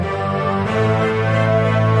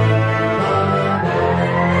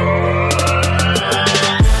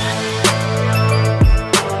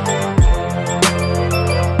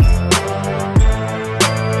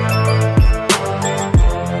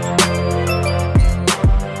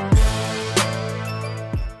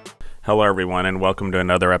Hello, everyone, and welcome to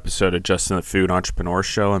another episode of Justin the Food Entrepreneur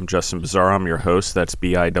Show. I'm Justin Bizzarro. I'm your host. That's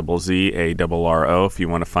Bizzarro. If you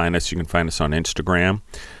want to find us, you can find us on Instagram.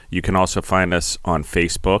 You can also find us on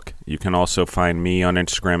Facebook. You can also find me on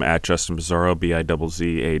Instagram at Justin Bizzarro,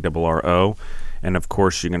 Bizzarro. And, of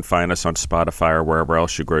course, you can find us on Spotify or wherever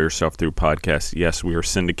else you grow yourself through podcasts. Yes, we are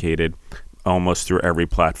syndicated almost through every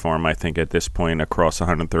platform, I think, at this point, across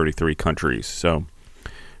 133 countries. So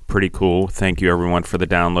pretty cool. Thank you, everyone, for the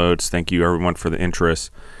downloads. Thank you, everyone, for the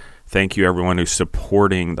interest. Thank you, everyone who's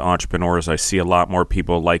supporting the entrepreneurs. I see a lot more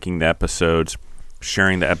people liking the episodes,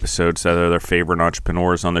 sharing the episodes that are their favorite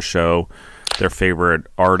entrepreneurs on the show, their favorite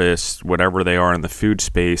artists, whatever they are in the food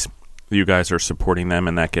space. You guys are supporting them,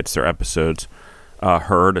 and that gets their episodes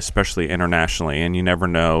heard, especially internationally. And you never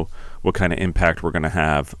know what kind of impact we're going to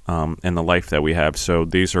have in the life that we have. So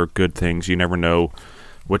these are good things. You never know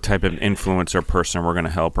what type of influencer person we're going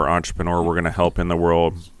to help or entrepreneur we're going to help in the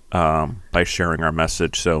world by sharing our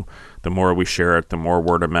message. So the more we share it, the more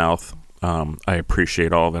word of mouth. I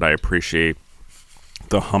appreciate all of it. I appreciate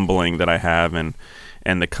the humbling that I have and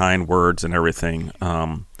the kind words and everything.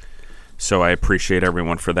 So I appreciate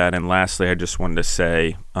everyone for that. And lastly, I just wanted to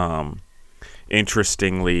say,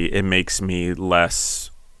 interestingly, it makes me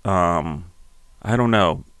less, cocky,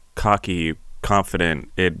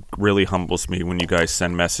 confident. It really humbles me when you guys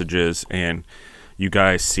send messages and you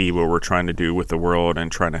guys see what we're trying to do with the world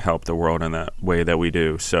and trying to help the world in that way that we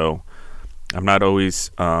do. So I'm not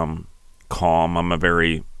always calm. I'm a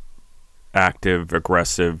very active,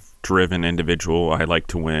 aggressive, driven individual. I like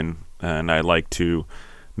to win, and I like to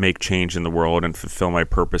make change in the world and fulfill my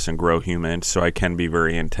purpose and grow humans. So I can be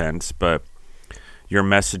very intense, but your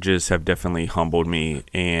messages have definitely humbled me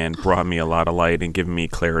and brought me a lot of light and given me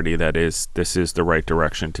clarity that this is the right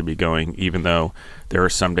direction to be going, even though there are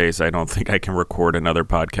some days I don't think I can record another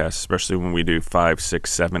podcast, especially when we do 5, 6,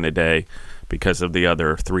 7 a day because of the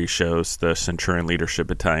other 3 shows, the Centurion Leadership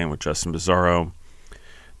Battalion with Justin Bizzarro,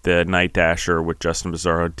 the Night Dasher with Justin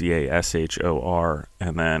Bizzarro, Dashor,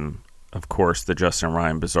 and then, of course, the Justin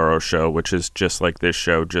Ryan Bizzarro Show, which is just like this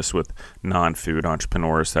show, just with non-food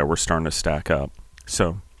entrepreneurs that we're starting to stack up.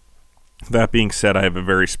 So that being said, I have a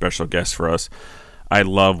very special guest for us. I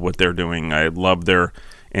love what they're doing. I love their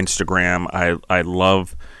Instagram. I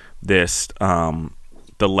love this,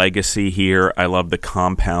 the legacy here. I love the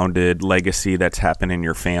compounded legacy that's happened in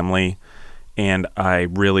your family. And I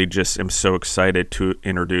really just am so excited to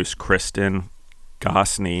introduce Kristin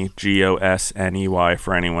Gosney, Gosney,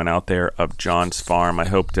 for anyone out there, of John's Farm.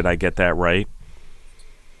 did I get that right?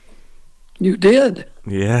 You did.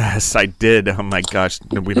 Yes, I did. Oh my gosh,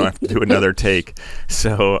 we don't have to do another take.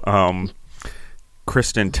 So,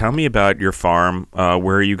 Kristin, tell me about your farm,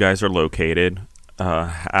 where you guys are located,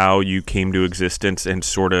 how you came to existence, and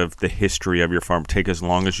sort of the history of your farm. Take as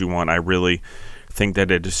long as you want. I really think that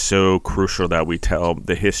it is so crucial that we tell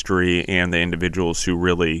the history and the individuals who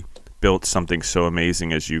really built something so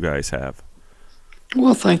amazing as you guys have.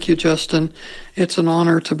 Well, thank you, Justin. It's an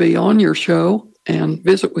honor to be on your show and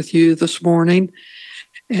visit with you this morning.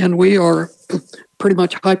 And we are pretty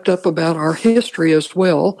much hyped up about our history as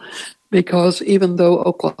well, because even though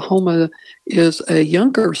Oklahoma is a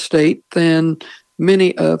younger state than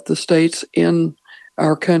many of the states in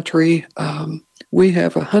our country, we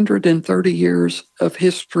have 130 years of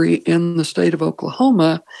history in the state of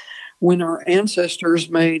Oklahoma when our ancestors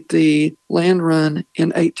made the land run in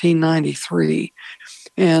 1893,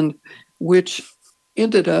 and which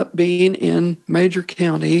ended up being in Major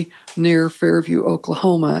County near Fairview,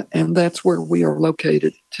 Oklahoma, and that's where we are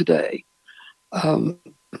located today.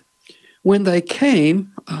 When they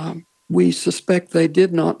came, we suspect they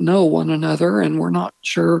did not know one another, and we're not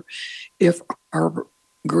sure if our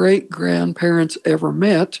great-grandparents ever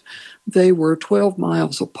met. They were 12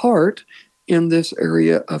 miles apart in this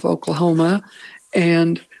area of Oklahoma,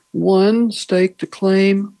 and one staked a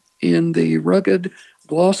claim in the rugged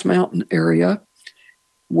Gloss Mountain area,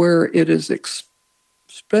 where it is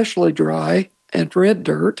especially dry and red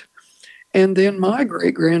dirt. And then my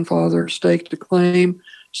great-grandfather staked a claim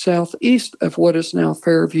southeast of what is now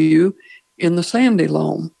Fairview in the Sandy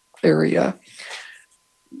Loam area.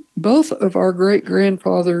 Both of our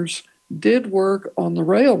great-grandfathers did work on the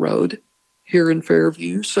railroad here in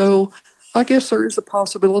Fairview, so I guess there is a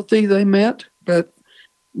possibility they met, but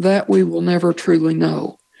that we will never truly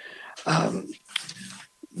know.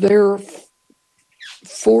 Their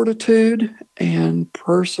fortitude and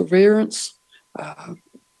perseverance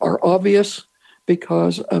are obvious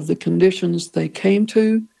because of the conditions they came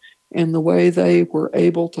to and the way they were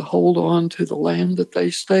able to hold on to the land that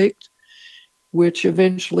they staked, which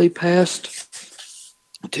eventually passed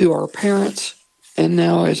to our parents and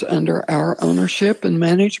now is under our ownership and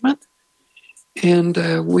management. And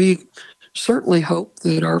we certainly hope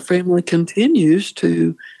that our family continues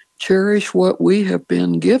to cherish what we have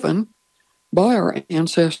been given by our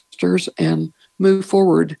ancestors and move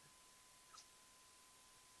forward.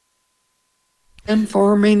 And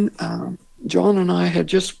farming, John and I had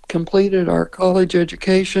just completed our college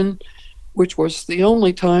education, which was the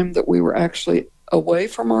only time that we were actually away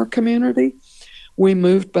from our community. We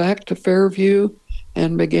moved back to Fairview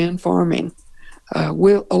and began farming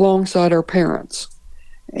alongside our parents.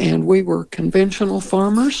 And we were conventional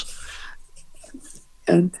farmers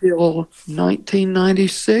until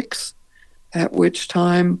 1996, at which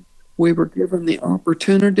time we were given the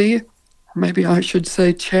opportunity, maybe I should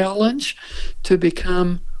say challenge, to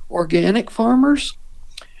become organic farmers.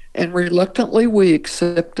 And reluctantly, we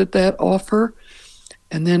accepted that offer.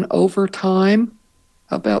 And then over time,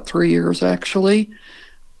 about 3 years actually,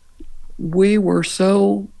 we were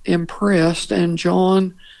so impressed, and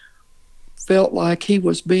John felt like he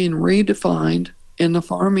was being redefined in the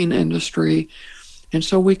farming industry. And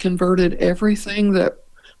so we converted everything that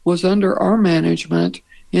was under our management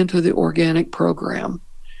into the organic program,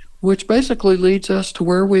 which basically leads us to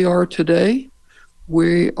where we are today.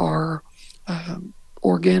 We are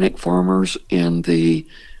organic farmers in the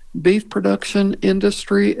beef production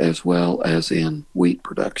industry as well as in wheat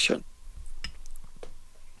production.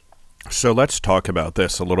 So let's talk about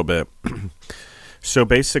this a little bit. So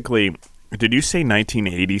basically, did you say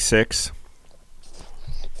 1986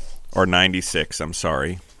 or 96? I'm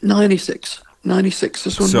sorry. 96. 96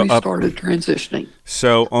 is when we started transitioning.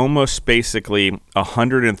 So almost basically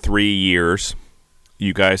 103 years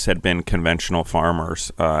you guys had been conventional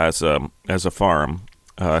farmers as a farm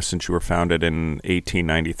since you were founded in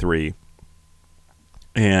 1893.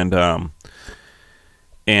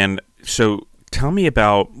 And so tell me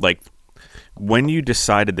about, like, when you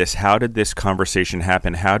decided this, how did this conversation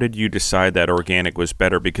happen? How did you decide that organic was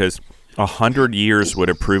better? Because 100 years would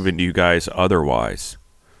have proven to you guys otherwise.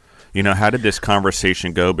 You know, how did this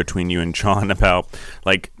conversation go between you and John about,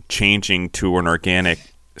 like, changing to an organic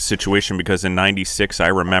situation? Because in 96, I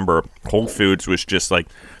remember Whole Foods was just like,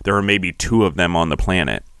 there were maybe 2 of them on the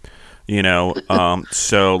planet, you know?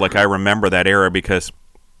 So, like, I remember that era because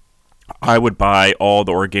I would buy all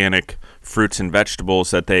the organic fruits and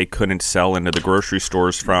vegetables that they couldn't sell into the grocery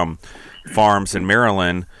stores from farms in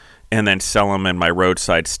Maryland, and then sell them in my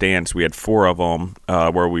roadside stands. We had 4 of them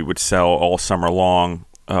where we would sell all summer long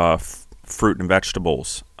fruit and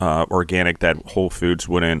vegetables, organic, that Whole Foods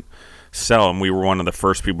wouldn't sell. And we were one of the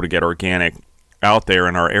first people to get organic out there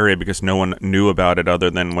in our area because no one knew about it other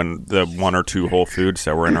than when the 1 or 2 Whole Foods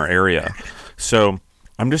that were in our area. So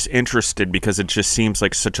I'm just interested because it just seems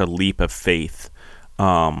like such a leap of faith.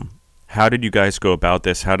 How did you guys go about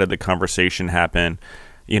this? How did the conversation happen?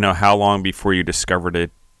 You know, how long before you discovered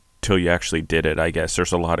it till you actually did it? I guess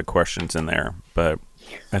there's a lot of questions in there, but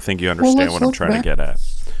I think you understand what I'm trying to get at.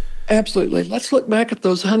 Absolutely. Let's look back at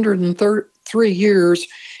those 103 years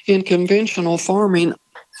in conventional farming.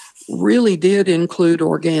 Really did include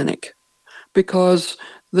organic because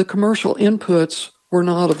the commercial inputs were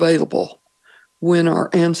not available when our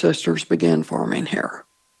ancestors began farming here.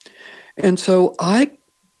 And so I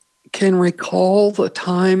can recall the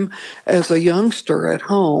time as a youngster at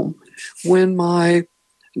home when my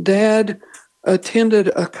dad attended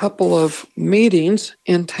a couple of meetings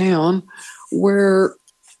in town where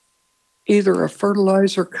either a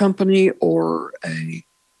fertilizer company or a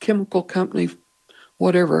chemical company,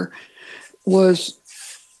 whatever, was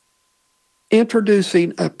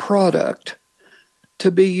introducing a product to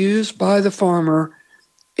be used by the farmer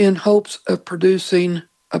in hopes of producing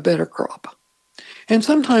a better crop. And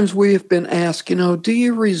sometimes we have been asked, you know, do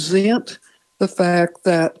you resent the fact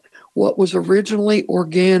that what was originally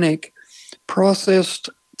organic processed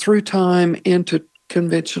through time into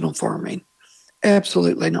conventional farming?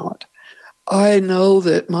 Absolutely not. I know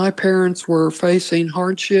that my parents were facing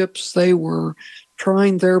hardships. They were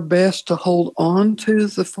trying their best to hold on to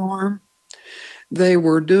the farm. They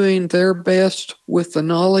were doing their best with the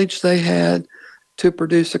knowledge they had to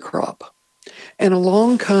produce a crop. And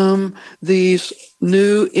along come these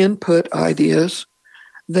new input ideas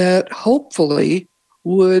that hopefully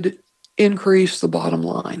would increase the bottom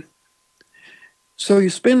line. So you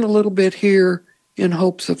spend a little bit here in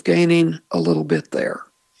hopes of gaining a little bit there.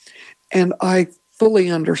 And I fully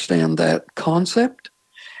understand that concept.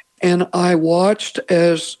 And I watched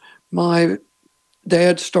as my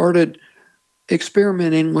dad started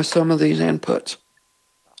experimenting with some of these inputs.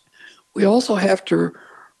 We also have to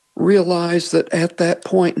realize that at that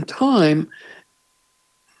point in time,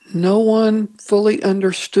 no one fully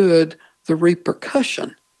understood the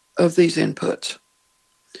repercussion of these inputs.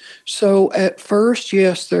 So at first,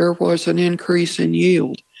 yes, there was an increase in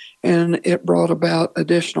yield, and it brought about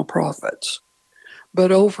additional profits.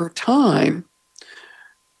 But over time,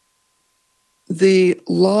 the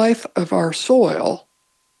life of our soil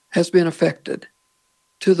has been affected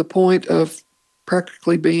to the point of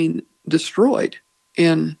practically being destroyed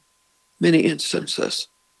in many instances.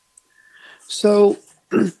 So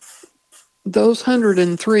those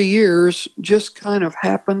 103 years just kind of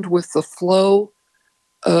happened with the flow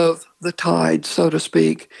of the tide, so to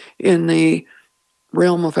speak, in the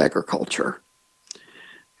realm of agriculture.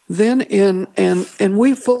 Then and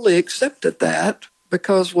we fully accepted that,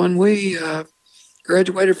 because when we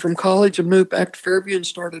graduated from college and moved back to Fairview and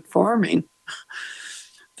started farming,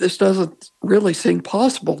 this doesn't really seem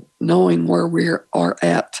possible knowing where we are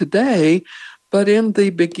at today. But in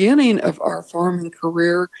the beginning of our farming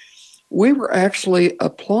career, we were actually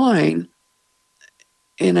applying,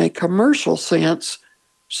 in a commercial sense,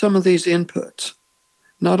 some of these inputs,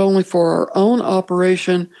 not only for our own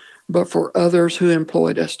operation, but for others who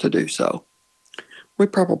employed us to do so. We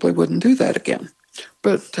probably wouldn't do that again.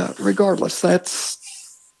 But regardless, that's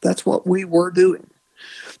what we were doing.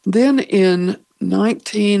 Then in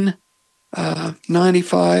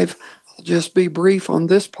 1995, I'll just be brief on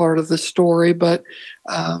this part of the story, but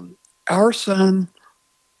our son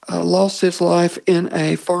lost his life in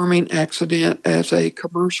a farming accident as a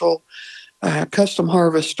commercial custom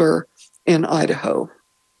harvester in Idaho.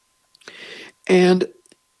 And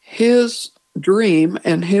his dream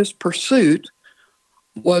and his pursuit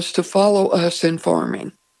was to follow us in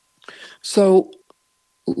farming. So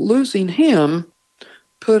losing him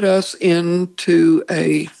put us into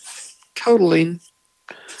a totally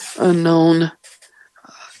unknown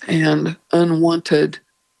and unwanted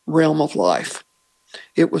realm of life.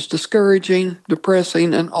 It was discouraging,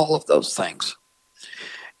 depressing, and all of those things.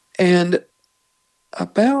 And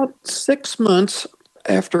about 6 months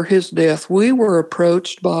after his death, we were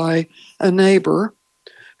approached by a neighbor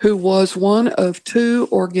who was one of 2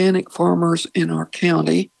 organic farmers in our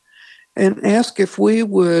county, and asked if we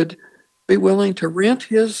would be willing to rent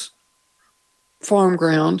his farm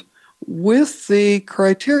ground with the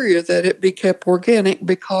criteria that it be kept organic,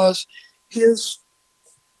 because his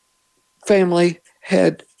family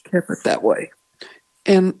had kept it that way.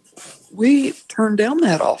 And we turned down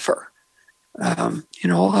that offer.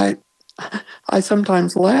 I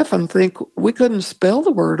sometimes laugh and think we couldn't spell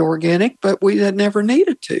the word organic, but we had never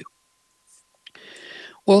needed to.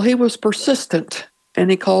 Well, he was persistent,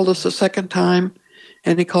 and he called us a second time,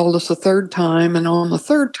 and he called us a third time. And on the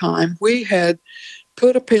third time, we had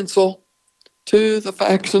put a pencil to the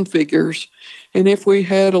facts and figures. And if we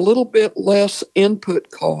had a little bit less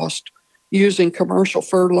input cost using commercial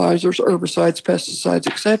fertilizers, herbicides, pesticides,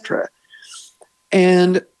 etc.,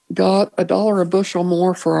 and got $1 a bushel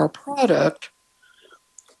more for our product,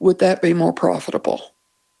 would that be more profitable?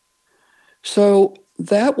 So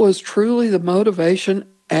that was truly the motivation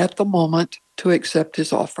at the moment to accept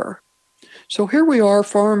his offer. So here we are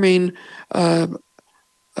farming a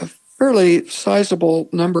fairly sizable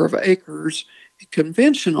number of acres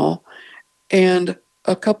conventional and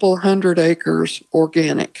a couple hundred acres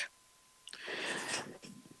organic.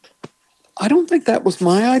 I don't think that was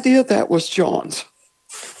my idea, that was John's.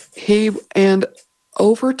 And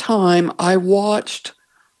over time, I watched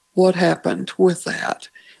what happened with that.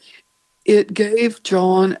 It gave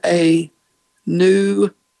John a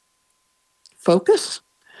new focus.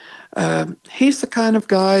 He's the kind of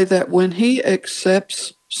guy that when he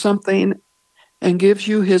accepts something and gives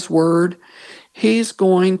you his word, he's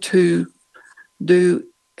going to do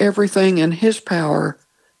everything in his power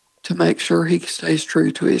to make sure he stays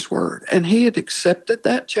true to his word. And he had accepted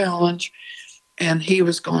that challenge, and he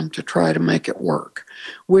was going to try to make it work,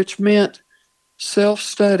 which meant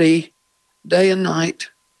self-study day and night,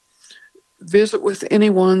 visit with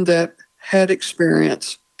anyone that had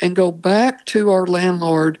experience, and go back to our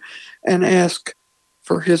landlord and ask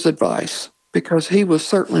for his advice, because he was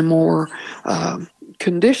certainly more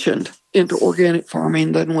conditioned into organic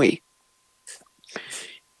farming than we.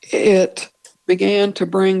 It began to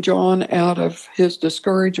bring John out of his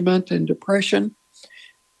discouragement and depression,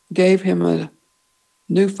 gave him a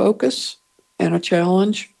new focus and a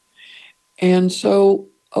challenge. And so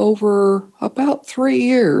over about 3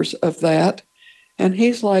 years of that, and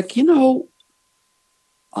he's like, I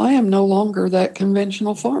am no longer that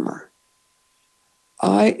conventional farmer.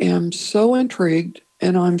 I am so intrigued,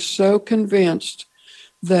 and I'm so convinced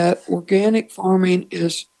that organic farming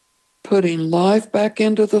is putting life back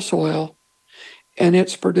into the soil, and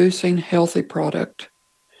it's producing healthy product.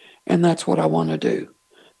 And that's what I want to do.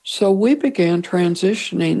 So we began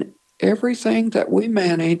transitioning everything that we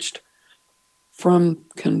managed from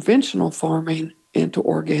conventional farming into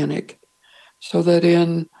organic, so that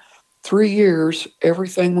in 3 years,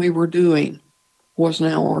 everything we were doing was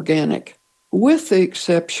now organic, with the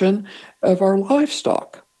exception of our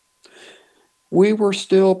livestock. We were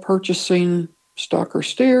still purchasing stocker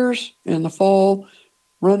steers in the fall,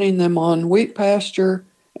 running them on wheat pasture,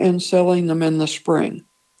 and selling them in the spring.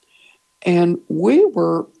 And we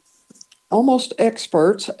were almost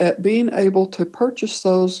experts at being able to purchase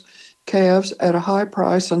those calves at a high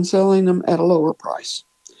price and selling them at a lower price,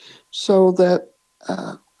 so that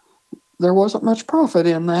there wasn't much profit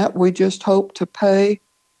in that. We just hoped to pay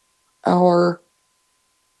our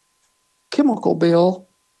chemical bill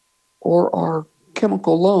or our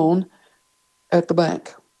chemical loan at the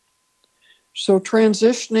bank. So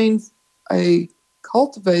transitioning a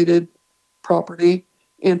cultivated property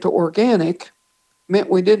into organic meant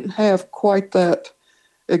we didn't have quite that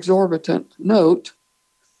exorbitant note,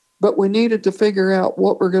 but we needed to figure out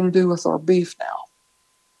what we're going to do with our beef now.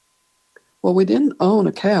 Well, we didn't own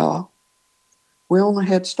a cow. We only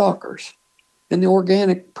had stockers. In the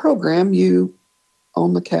organic program, you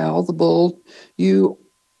own the cow, the bull. You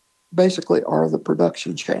basically are the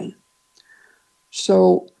production chain.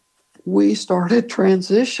 So we started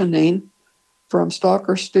transitioning from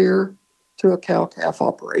stocker steer to a cow-calf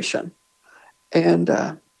operation. And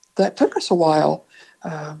that took us a while.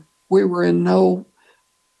 We were in no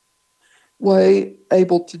way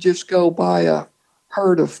able to just go buy a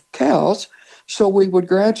herd of cows. So we would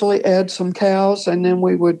gradually add some cows, and then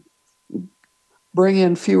we would bring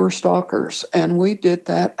in fewer stockers. And we did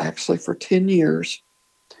that actually for 10 years.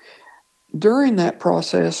 During that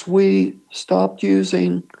process, we stopped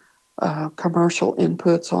using commercial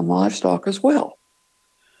inputs on livestock as well,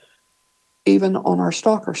 even on our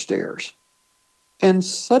stocker steers. And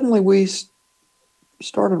suddenly we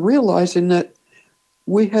started realizing that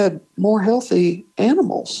we had more healthy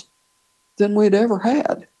animals than we'd ever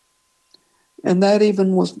had. And that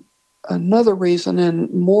even was another reason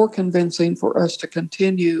and more convincing for us to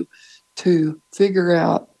continue to figure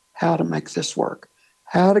out how to make this work,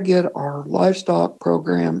 how to get our livestock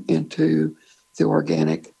program into the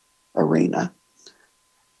organic arena.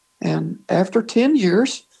 And after 10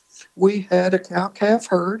 years, we had a cow-calf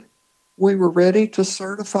herd. We were ready to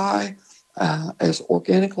certify as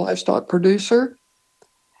organic livestock producer.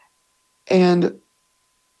 And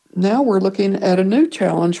now we're looking at a new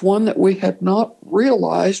challenge, one that we had not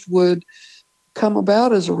realized would come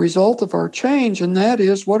about as a result of our change, and that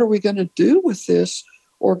is, what are we going to do with this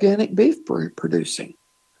organic beef producing?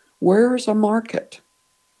 Where is a market?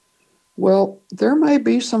 Well, there may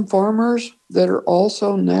be some farmers that are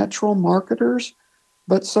also natural marketers,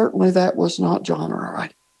 but certainly that was not John or I.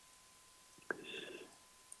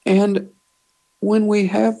 And when we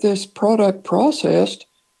have this product processed,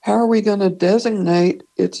 how are we going to designate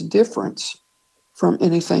its difference from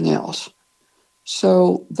anything else?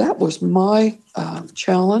 So that was my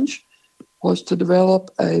challenge, was to develop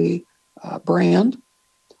a brand,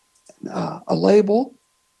 a label,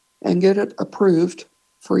 and get it approved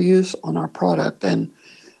for use on our product. And,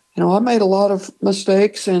 I made a lot of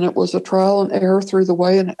mistakes, and it was a trial and error through the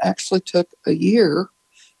way, and it actually took a year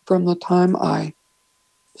from the time I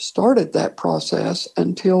started that process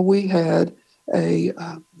until we had a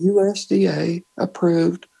USDA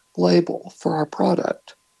approved label for our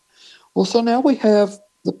product. Well, so now we have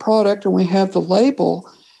the product and we have the label,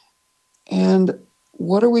 and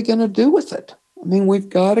what are we going to do with it? I mean, we've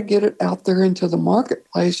got to get it out there into the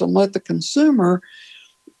marketplace and let the consumer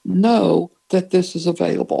know that this is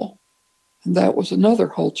available. And that was another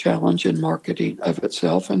whole challenge in marketing of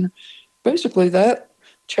itself. And basically that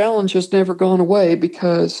challenge has never gone away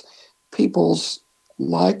because people's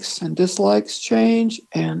likes and dislikes change,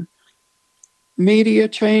 and media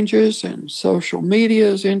changes, and social media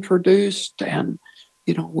is introduced, and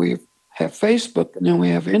we have Facebook, and then we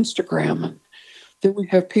have Instagram, and then we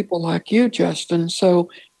have people like you, Justin. So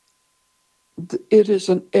it is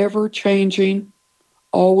an ever-changing,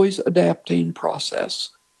 always adapting process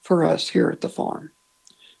for us here at the farm.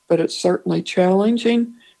 But it's certainly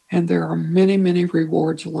challenging, and there are many, many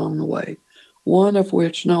rewards along the way. One of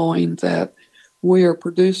which knowing that we are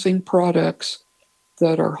producing products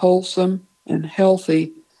that are wholesome and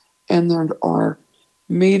healthy, and that are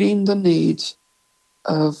meeting the needs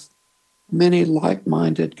of many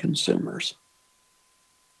like-minded consumers.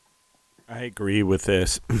 I agree with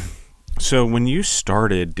this. So when you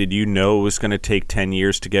started, did you know it was going to take 10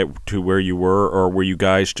 years to get to where you were, or were you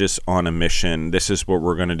guys just on a mission? This is what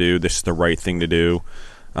we're going to do. This is the right thing to do.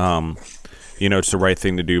 it's the right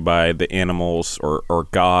thing to do by the animals or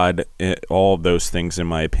God, all of those things, in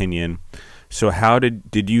my opinion. So how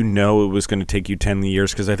did you know it was going to take you 10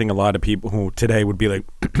 years? Because I think a lot of people who today would be like,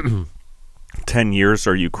 10 years?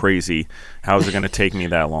 Are you crazy? How is it going to take me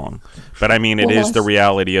that long? But I mean, it is the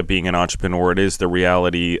reality of being an entrepreneur. It is the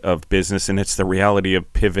reality of business, and it's the reality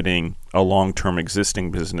of pivoting a long-term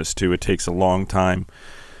existing business too. It takes a long time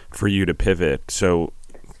for you to pivot. So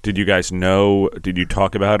did you guys know, did you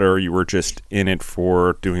talk about it, or you were just in it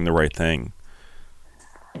for doing the right thing?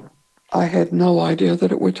 I had no idea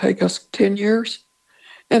that it would take us 10 years.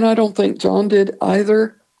 And I don't think John did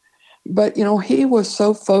either. But, he was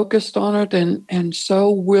so focused on it and so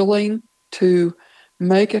willing to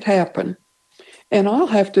make it happen. And I'll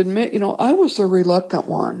have to admit, I was the reluctant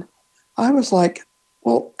one. I was like,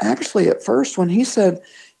 well, actually, at first when he said,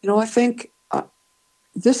 I think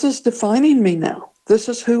this is defining me now. This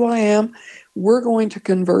is who I am. We're going to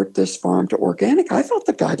convert this farm to organic. I thought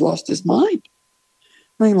the guy'd lost his mind.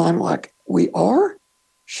 I mean, I'm like, we are?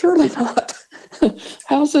 Surely not.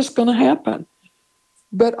 How's this going to happen?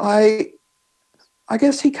 But I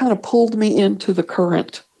guess he kind of pulled me into the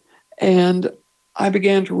current, and I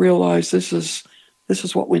began to realize this is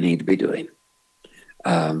what we need to be doing.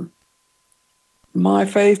 My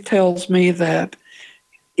faith tells me that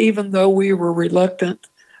even though we were reluctant,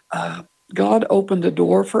 God opened a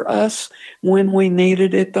door for us when we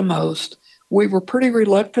needed it the most. We were pretty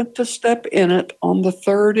reluctant to step in it. On the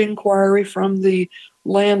third inquiry from the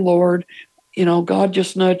landlord, God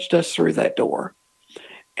just nudged us through that door.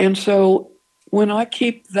 And so when I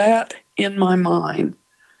keep that in my mind,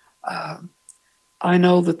 I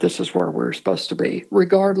know that this is where we're supposed to be,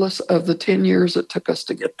 regardless of the 10 years it took us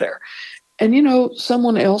to get there. And,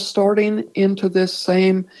 someone else starting into this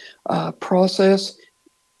same process,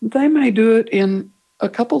 they may do it in a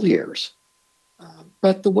couple of years.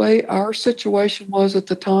 But the way our situation was at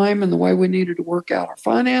the time and the way we needed to work out our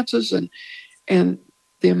finances and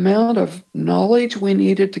the amount of knowledge we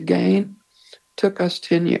needed to gain took us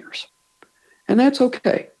 10 years. And that's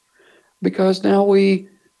okay, because now we,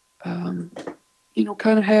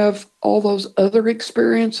 kind of have all those other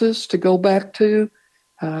experiences to go back to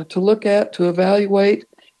look at, to evaluate,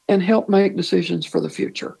 and help make decisions for the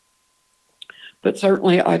future. But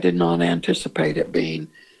certainly I did not anticipate it being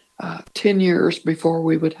 10 years before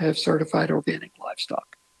we would have certified organic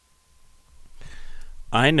livestock.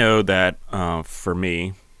 I know that for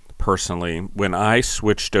me personally, when I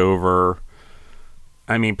switched over,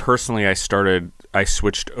 I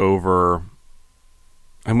switched over,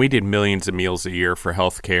 and we did millions of meals a year for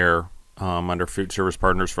healthcare under Food Service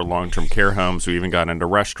Partners for long-term care homes. We even got into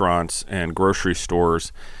restaurants and grocery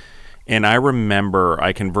stores. And I remember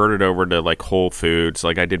I converted over to like whole foods.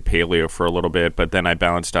 Like I did paleo for a little bit, but then I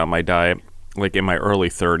balanced out my diet like in my early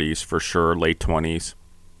 30s for sure, late 20s.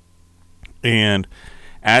 And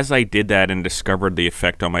as I did that and discovered the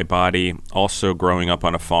effect on my body, also growing up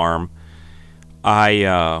on a farm,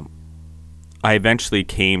 I eventually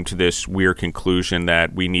came to this weird conclusion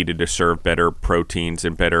that we needed to serve better proteins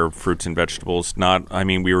and better fruits and vegetables.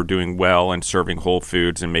 We were doing well and serving whole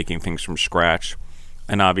foods and making things from scratch,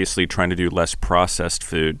 and obviously trying to do less processed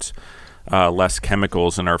foods, less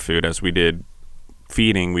chemicals in our food. As we did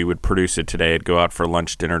feeding, we would produce it today, it'd go out for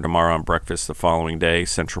lunch, dinner tomorrow, and breakfast the following day,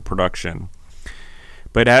 central production.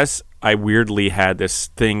 But as I weirdly had this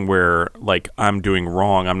thing where, like, I'm doing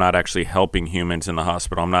wrong, I'm not actually helping humans in the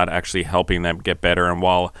hospital, I'm not actually helping them get better, and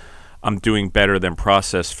while I'm doing better than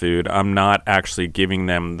processed food, I'm not actually giving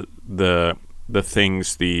them the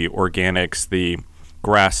things, the organics, the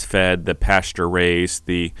grass-fed, the pasture-raised,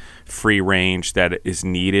 the free-range that is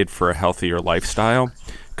needed for a healthier lifestyle,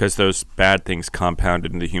 because those bad things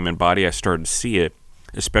compounded in the human body. I started to see it,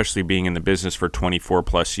 especially being in the business for 24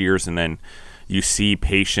 plus years, and then you see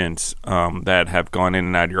patients that have gone in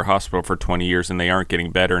and out of your hospital for 20 years and they aren't getting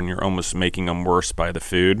better, and you're almost making them worse by the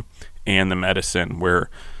food and the medicine, where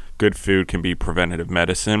good food can be preventative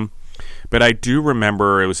medicine. But I do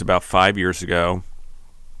remember it was about 5 years ago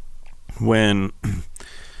when,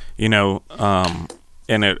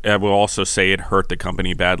 I will also say it hurt the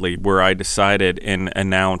company badly, where I decided and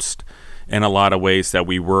announced in a lot of ways that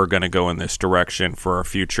we were going to go in this direction for our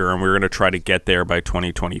future, and we were going to try to get there by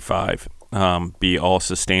 2025. Be all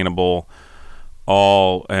sustainable,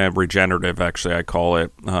 all regenerative, actually, I call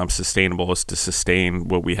it. Sustainable is to sustain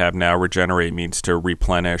what we have now. Regenerate means to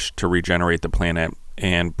replenish, to regenerate the planet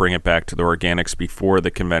and bring it back to the organics before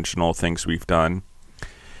the conventional things we've done.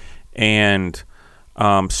 And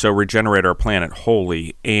so regenerate our planet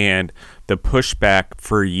wholly. And the pushback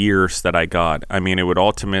for years that I got, it would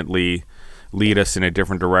ultimately, lead us in a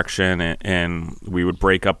different direction, and we would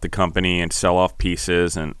break up the company and sell off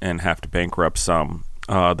pieces and have to bankrupt some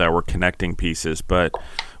that were connecting pieces. But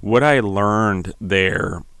what I learned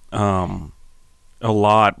there a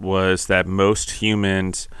lot was that most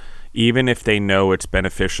humans, even if they know it's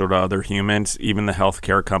beneficial to other humans, even the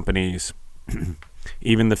healthcare companies,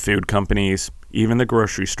 even the food companies, even the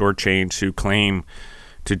grocery store chains who claim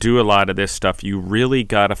to do a lot of this stuff, you really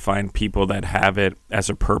got to find people that have it as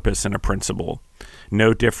a purpose and a principle.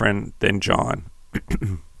 No different than John.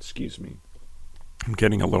 Excuse me. I'm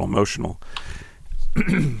getting a little emotional.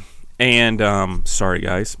 And sorry,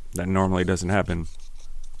 guys. That normally doesn't happen.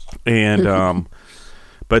 And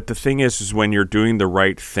but the thing is when you're doing the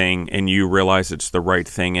right thing and you realize it's the right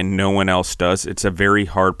thing and no one else does, it's a very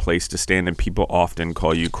hard place to stand, and people often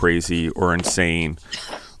call you crazy or insane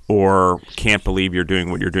or can't believe you're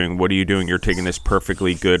doing what you're doing. What are you doing? You're taking this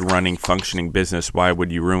perfectly good running, functioning business. Why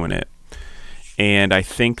would you ruin it? And I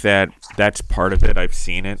think that that's part of it. I've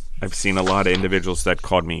seen it. I've seen a lot of individuals that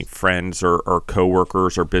called me friends or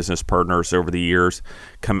coworkers or business partners over the years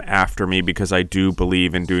come after me because I do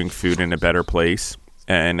believe in doing food in a better place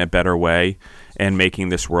and a better way and making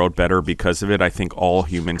this world better because of it. I think all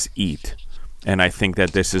humans eat. And I think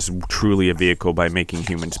that this is truly a vehicle by making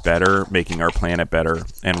humans better, making our planet better,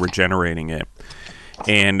 and regenerating it.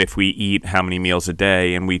 And if we eat how many meals a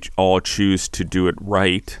day and we all choose to do it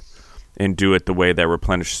right and do it the way that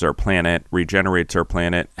replenishes our planet, regenerates our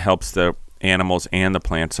planet, helps the animals and the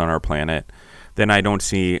plants on our planet, then I don't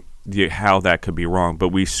see how that could be wrong. But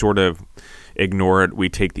we sort of ignore it. We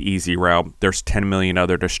take the easy route. There's 10 million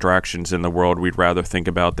other distractions in the world we'd rather think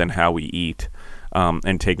about than how we eat.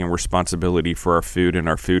 And taking responsibility for our food and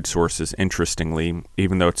our food sources, interestingly,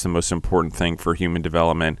 even though it's the most important thing for human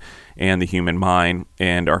development and the human mind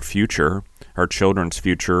and our future, our children's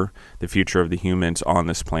future, the future of the humans on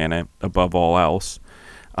this planet, above all else,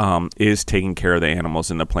 is taking care of the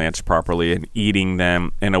animals and the plants properly and eating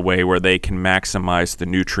them in a way where they can maximize the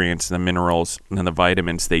nutrients, the minerals, and the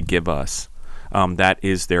vitamins they give us. That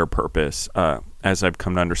is their purpose, as I've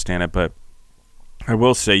come to understand it. But I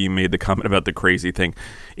will say, you made the comment about the crazy thing.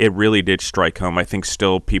 It really did strike home. I think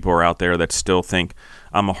still people are out there that still think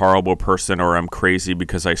I'm a horrible person or I'm crazy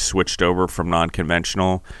because I switched over from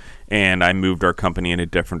non-conventional and I moved our company in a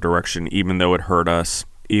different direction, even though it hurt us,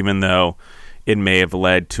 even though it may have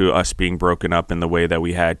led to us being broken up in the way that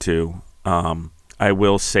we had to. I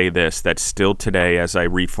will say this, that still today, as I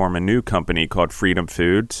reform a new company called Freedom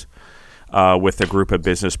Foods, with a group of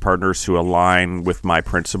business partners who align with my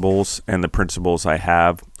principles and the principles I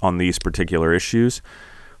have on these particular issues,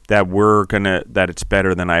 that it's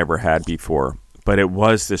better than I ever had before. But it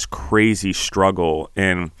was this crazy struggle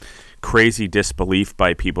and crazy disbelief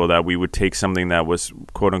by people that we would take something that was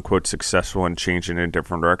quote unquote successful and change it in a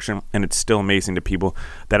different direction. And it's still amazing to people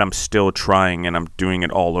that I'm still trying and I'm doing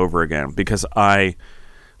it all over again because I,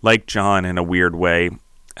 like John in a weird way,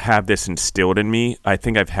 have this instilled in me. I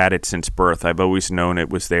think I've had it since birth. I've always known it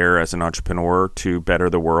was there as an entrepreneur to better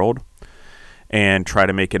the world and try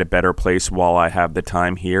to make it a better place while I have the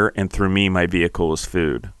time here. And through me, my vehicle is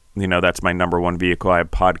food. You know, that's my number one vehicle. I have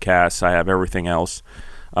podcasts. I have everything else,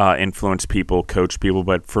 influence people, coach people.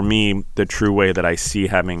 But for me, the true way that I see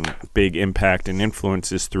having big impact and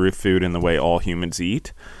influence is through food and the way all humans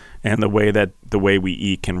eat. And the way we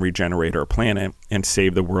eat can regenerate our planet and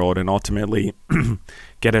save the world and ultimately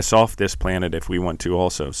get us off this planet if we want to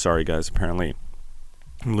also. Sorry, guys. Apparently,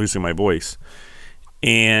 I'm losing my voice.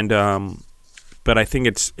 And but I think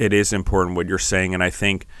it is important what you're saying. And I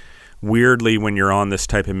think weirdly, when you're on this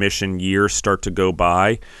type of mission, years start to go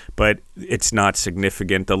by, but it's not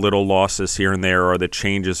significant. The little losses here and there or the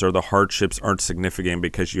changes or the hardships aren't significant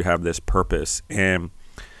because you have this purpose. And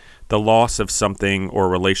the loss of something or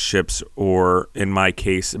relationships or, in my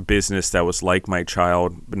case, a business that was like my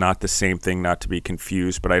child, but not the same thing, not to be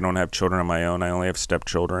confused, but I don't have children of my own. I only have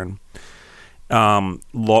stepchildren. The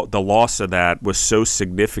loss of that was so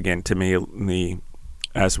significant to me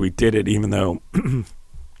as we did it, even though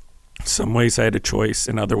some ways I had a choice,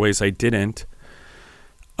 in other ways I didn't.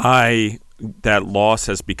 That loss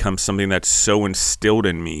has become something that's so instilled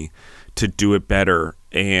in me to do it better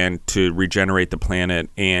and to regenerate the planet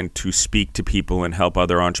and to speak to people and help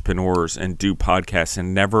other entrepreneurs and do podcasts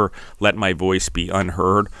and never let my voice be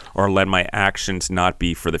unheard or let my actions not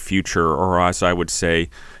be for the future, or as I would say,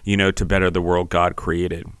 to better the world God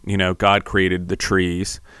created. God created the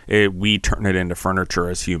trees. We turn it into furniture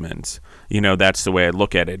as humans. That's the way I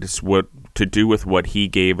look at it. It's what to do with what he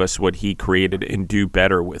gave us, what he created, and do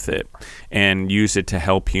better with it and use it to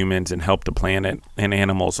help humans and help the planet and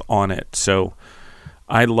animals on it. So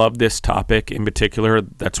I love this topic in particular.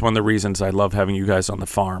 That's one of the reasons I love having you guys on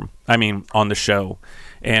on the show,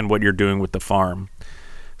 and what you're doing with the farm.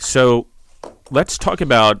 So let's talk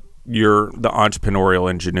about the entrepreneurial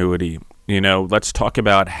ingenuity. Let's talk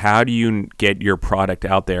about, how do you get your product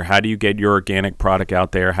out there? How do you get your organic product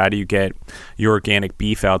out there? How do you get your organic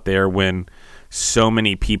beef out there when so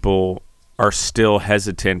many people are still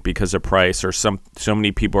hesitant because of price, or so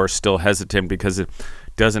many people are still hesitant because it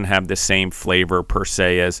doesn't have the same flavor per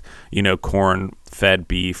se as, corn-fed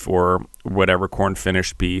beef or whatever,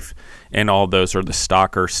 corn-finished beef, and all those are the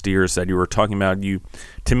stocker steers that you were talking about.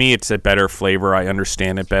 To me, it's a better flavor. I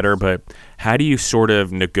understand it better, but how do you sort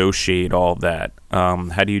of negotiate all of that?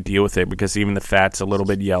 How do you deal with it? Because even the fat's a little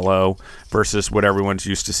bit yellow versus what everyone's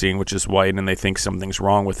used to seeing, which is white, and they think something's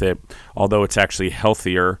wrong with it, although it's actually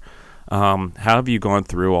healthier. How have you gone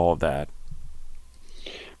through all of that?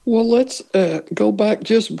 Well, let's go back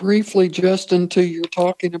just briefly, Justin, to your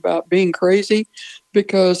talking about being crazy,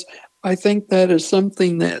 because I think that is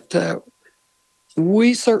something that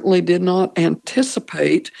we certainly did not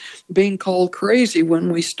anticipate being called crazy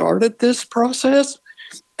when we started this process.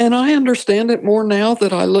 And I understand it more now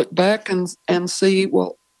that I look back and see,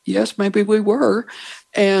 well, yes, maybe we were.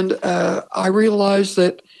 And I realized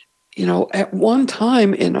that, at one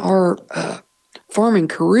time in our farming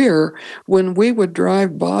career, when we would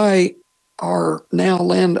drive by our now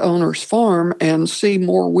landowner's farm and see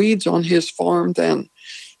more weeds on his farm than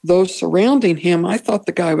those surrounding him, I thought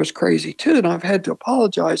the guy was crazy too. And I've had to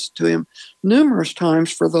apologize to him numerous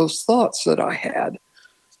times for those thoughts that I had.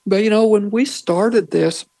 But, when we started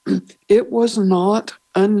this, it was not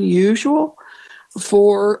unusual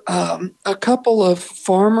for a couple of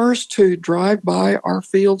farmers to drive by our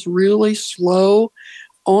fields really slow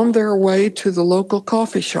on their way to the local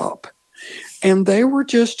coffee shop. And they were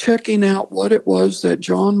just checking out what it was that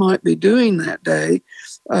John might be doing that day.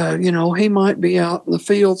 He might be out in the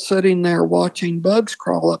field sitting there watching bugs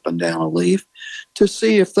crawl up and down a leaf to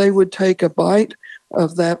see if they would take a bite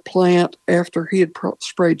of that plant after he had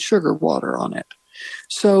sprayed sugar water on it.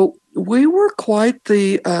 So we were quite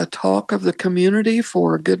the talk of the community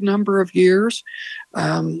for a good number of years.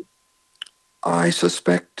 I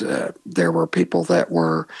suspect there were people that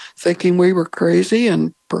were thinking we were crazy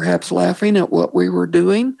and perhaps laughing at what we were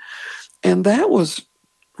doing. And that was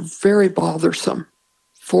very bothersome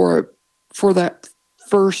for that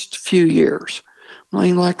first few years.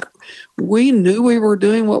 I mean, we knew we were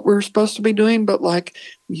doing what we were supposed to be doing, but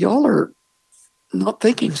y'all are not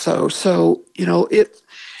thinking so. So,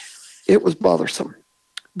 it was bothersome.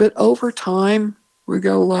 But over time, we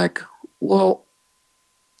go well,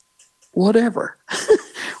 whatever.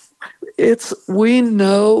 We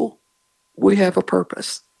know we have a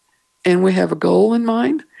purpose, and we have a goal in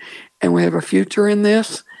mind, and we have a future in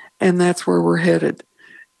this, and that's where we're headed.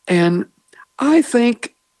 And I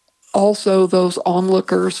think also those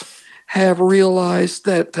onlookers have realized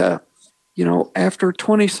that, after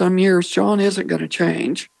 20 some years, John isn't going to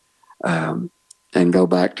change and go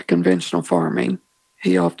back to conventional farming.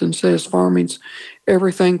 He often says farming's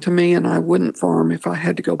everything to me, and I wouldn't farm if I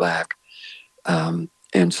had to go back.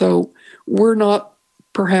 And so we're not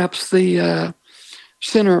perhaps the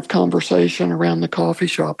center of conversation around the coffee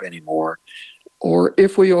shop anymore. Or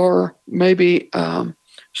if we are, maybe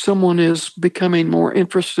someone is becoming more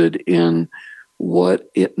interested in what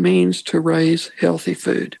it means to raise healthy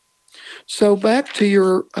food. So back to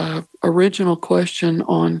your original question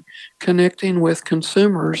on connecting with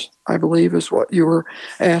consumers, I believe is what you were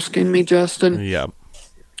asking me, Justin. Yeah.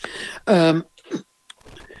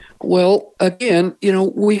 Well, again,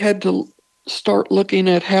 we had to start looking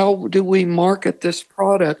at how do we market this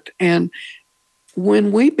product. And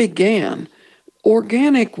when we began,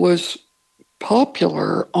 organic was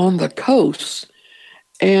popular on the coast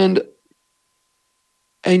and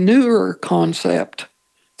a newer concept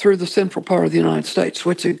through the central part of the United States,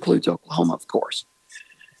 which includes Oklahoma, of course.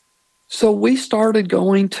 So we started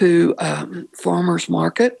going to farmers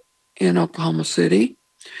market in Oklahoma City,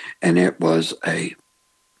 and it was a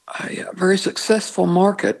very successful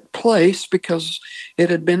marketplace because it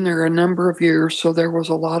had been there a number of years, so there was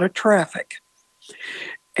a lot of traffic.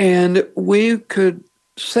 And we could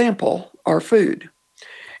sample our food.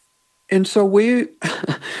 And so we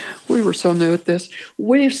were so new at this.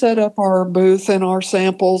 We set up our booth and our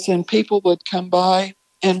samples, and people would come by,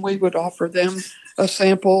 and we would offer them a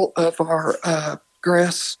sample of our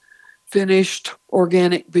grass-finished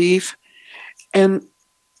organic beef. And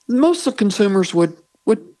most of the consumers would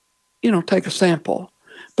take a sample.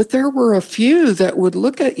 But there were a few that would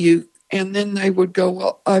look at you, and then they would go,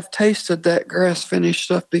 well, I've tasted that grass-finished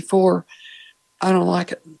stuff before. I don't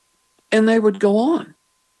like it. And they would go on.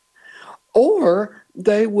 Or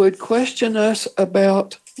they would question us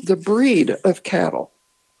about the breed of cattle.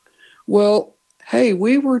 Well, hey,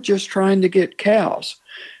 we were just trying to get cows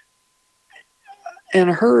and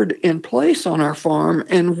a herd in place on our farm,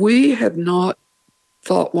 and we had not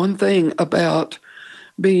thought one thing about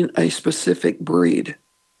being a specific breed.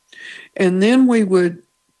 And then we would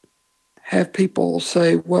have people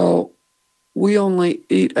say, well, we only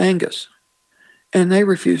eat Angus, and they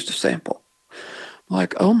refuse to sample.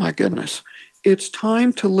 Like, oh my goodness, it's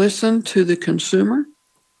time to listen to the consumer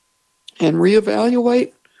and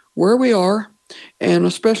reevaluate where we are and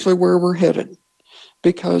especially where we're headed,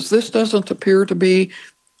 because this doesn't appear to be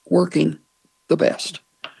working the best.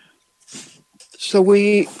 So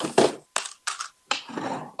we,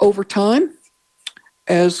 over time,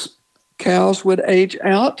 as cows would age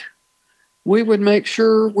out, we would make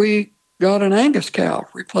sure we got an Angus cow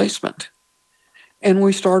replacement. And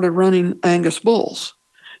we started running Angus bulls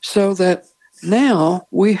so that now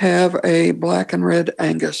we have a black and red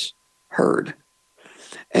Angus herd.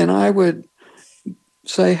 And I would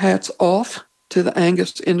say hats off to the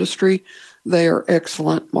Angus industry. They are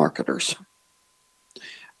excellent marketers.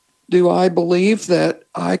 Do I believe that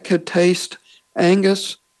I could taste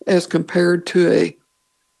Angus as compared to a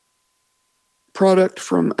product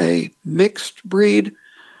from a mixed breed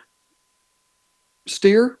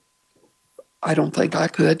steer? I don't think I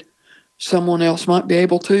could. Someone else might be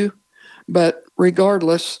able to. But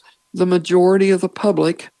regardless, the majority of the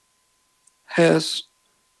public has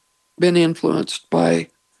been influenced by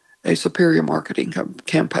a superior marketing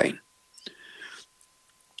campaign.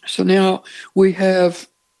 So now we have,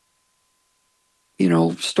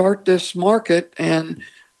 start this market, and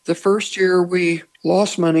the first year we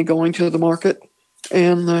lost money going to the market,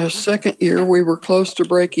 and the second year we were close to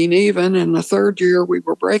breaking even, and the third year we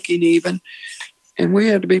were breaking even, and we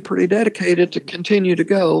had to be pretty dedicated to continue to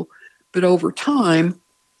go. But over time,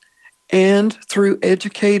 and through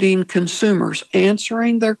educating consumers,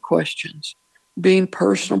 answering their questions, being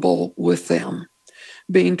personable with them,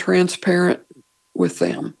 being transparent with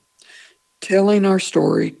them, telling our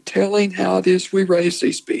story, telling how it is we raise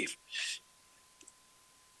these beef,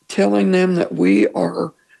 telling them that we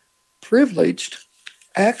are privileged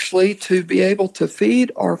actually to be able to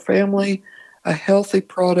feed our family a healthy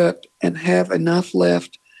product and have enough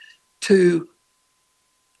left to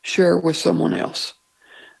share with someone else.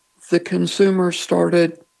 The consumers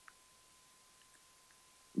started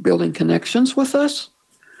building connections with us.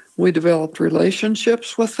 We developed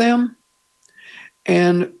relationships with them.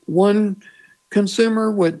 And one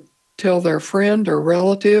consumer would tell their friend or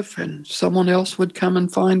relative, and someone else would come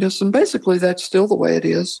and find us. And basically, that's still the way it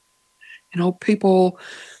is. People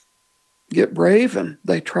get brave and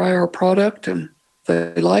they try our product and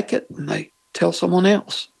they like it and they tell someone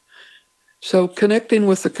else. So connecting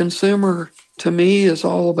with the consumer, to me, is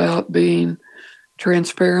all about being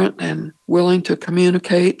transparent and willing to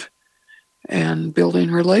communicate and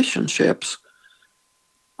building relationships,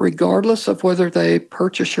 regardless of whether they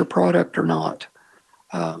purchase your product or not.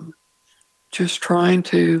 Just trying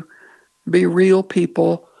to be real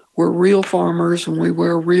people. We're real farmers and we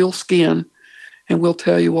wear real skin, and we'll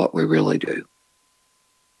tell you what we really do.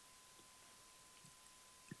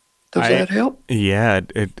 Does that help? Yeah,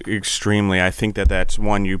 it extremely. I think that's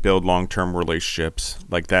one, you build long-term relationships.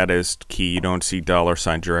 Like, that is key. You don't see dollar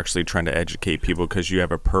signs. You're actually trying to educate people because you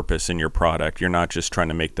have a purpose in your product. You're not just trying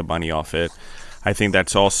to make the money off it. I think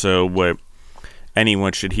that's also what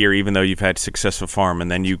anyone should hear, even though you've had a successful farm and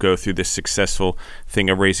then you go through this successful thing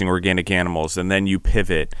of raising organic animals and then you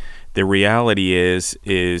pivot. The reality is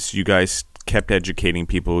you guys kept educating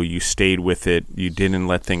people, you stayed with it, you didn't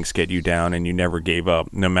let things get you down, and you never gave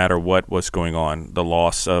up, no matter what was going on. The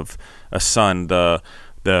loss of a son, the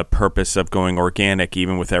purpose of going organic,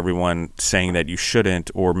 even with everyone saying that you shouldn't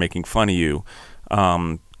or making fun of you.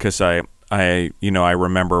 Because I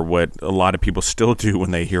remember what a lot of people still do when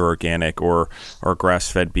they hear organic or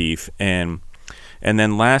grass-fed beef. And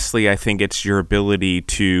then lastly, I think it's your ability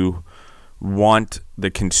to want the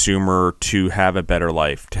consumer to have a better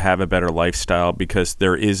life, to have a better lifestyle, because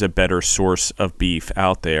there is a better source of beef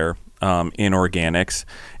out there in organics.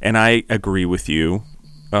 And I agree with you.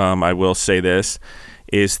 I will say this,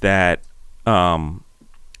 is that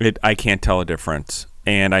I can't tell a difference.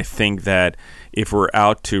 And I think that if we're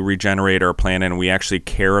out to regenerate our planet and we actually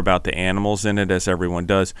care about the animals in it, as everyone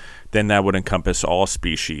does, then that would encompass all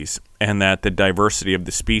species. And that the diversity of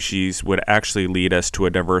the species would actually lead us to a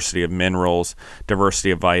diversity of minerals, diversity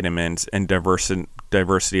of vitamins, and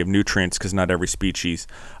diversity of nutrients, because not every species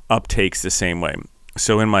uptakes the same way.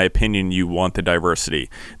 So in my opinion, you want the diversity.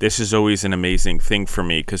 This is always an amazing thing for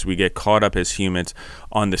me because we get caught up as humans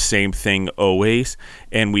on the same thing always,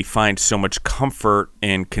 and we find so much comfort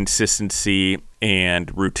in consistency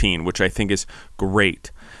and routine, which I think is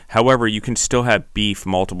great. However, you can still have beef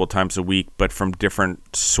multiple times a week, but from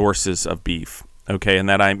different sources of beef. Okay, and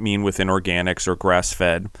that I mean within organics or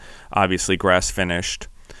grass-fed, obviously grass-finished.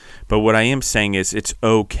 But what I am saying is it's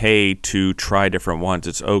okay to try different ones.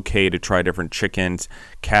 It's okay to try different chickens,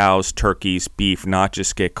 cows, turkeys, beef, not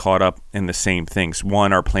just get caught up in the same things.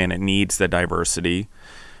 One, our planet needs the diversity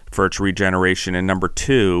for its regeneration. And number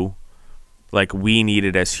two, like we need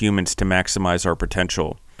it as humans to maximize our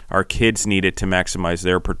potential. Our kids need it to maximize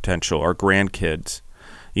their potential, our grandkids.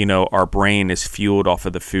 You know, our brain is fueled off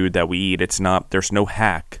of the food that we eat. There's no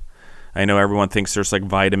hack. I know everyone thinks there's like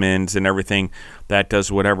vitamins and everything that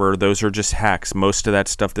does whatever. Those are just hacks. Most of that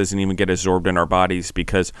stuff doesn't even get absorbed in our bodies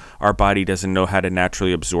because our body doesn't know how to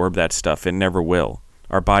naturally absorb that stuff. It never will.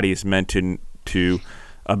 Our body is meant to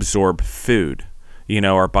absorb food. You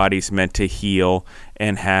know, our body's meant to heal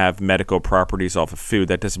and have medical properties off of food.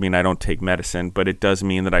 That doesn't mean I don't take medicine, but it does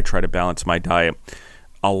mean that I try to balance my diet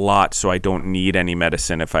a lot so I don't need any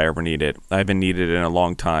medicine if I ever need it. I haven't needed it in a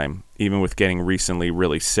long time. Even with getting recently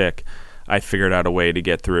really sick, I figured out a way to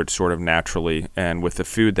get through it sort of naturally and with the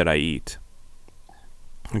food that I eat.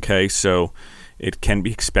 Okay, so it can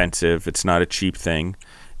be expensive. It's not a cheap thing.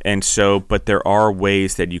 And so, but there are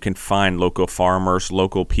ways that you can find local farmers,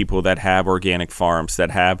 local people that have organic farms, that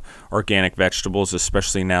have organic vegetables,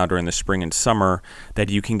 especially now during the spring and summer, that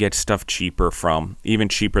you can get stuff cheaper from, even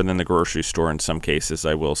cheaper than the grocery store in some cases,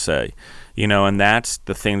 I will say. You know, and that's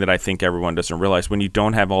the thing that I think everyone doesn't realize. When you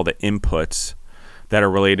don't have all the inputs that are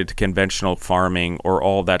related to conventional farming or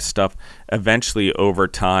all that stuff, eventually over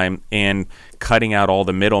time, and cutting out all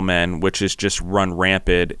the middlemen, which is just run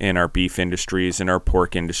rampant in our beef industries and our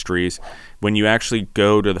pork industries. When you actually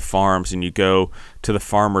go to the farms and you go to the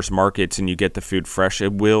farmers markets and you get the food fresh,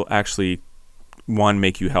 it will actually, one,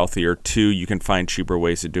 make you healthier. Two, you can find cheaper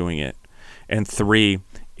ways of doing it. And three,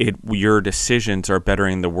 your decisions are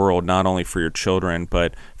bettering the world, not only for your children,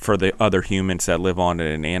 but for the other humans that live on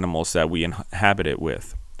it and animals that we inhabit it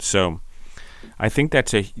with. So I think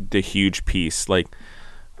that's the huge piece. Like,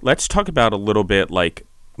 let's talk about a little bit like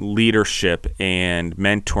leadership and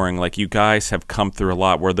mentoring. Like, you guys have come through a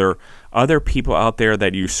lot. Were there other people out there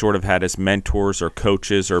that you sort of had as mentors or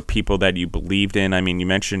coaches or people that you believed in? I mean, you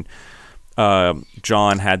mentioned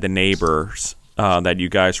John had the neighbors that you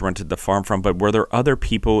guys rented the farm from, but were there other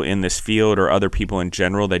people in this field or other people in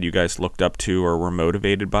general that you guys looked up to or were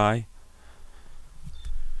motivated by?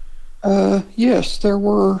 Yes, there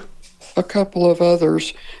were a couple of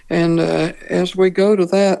others. And as we go to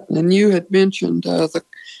that, and you had mentioned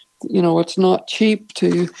it's not cheap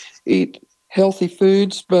to eat healthy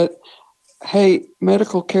foods, but hey,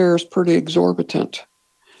 medical care is pretty exorbitant.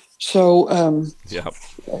 So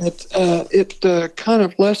it kind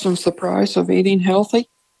of lessens the price of eating healthy.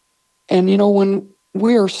 And, you know, when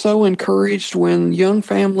we are so encouraged when young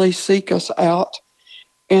families seek us out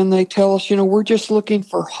and they tell us, you know, we're just looking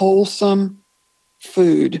for wholesome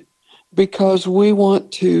food because we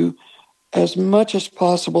want to, as much as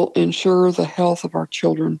possible, ensure the health of our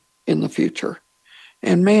children in the future.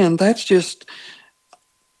 And man, that's just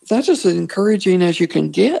as encouraging as you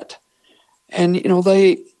can get. And, you know,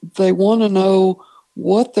 they want to know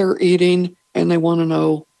what they're eating and they want to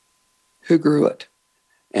know who grew it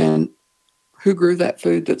and who grew that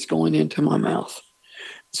food that's going into my mouth.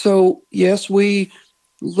 So, yes, we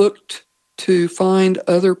looked to find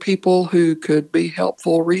other people who could be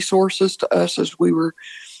helpful resources to us as we were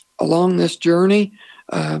along this journey.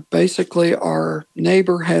 Basically, our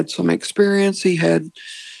neighbor had some experience. He had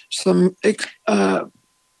some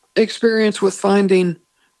experience with finding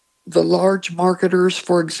the large marketers.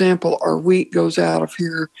 For example, our wheat goes out of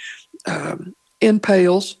here in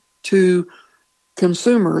pails to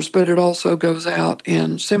consumers, but it also goes out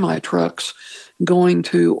in semi-trucks going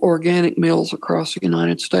to organic mills across the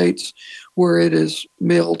United States where it is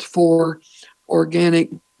milled for organic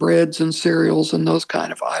breads and cereals and those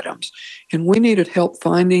kind of items. And we needed help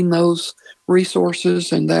finding those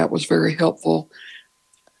resources, and that was very helpful.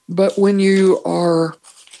 But when you are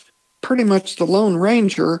pretty much the lone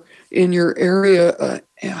ranger in your area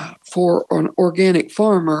for an organic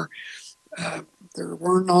farmer, there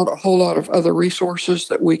were not a whole lot of other resources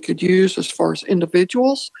that we could use as far as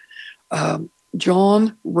individuals.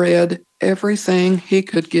 John read everything he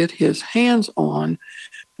could get his hands on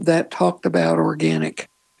that talked about organic.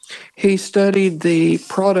 He studied the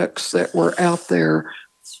products that were out there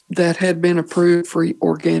that had been approved for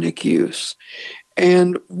organic use.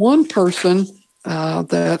 And one person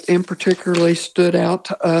that in particularly stood out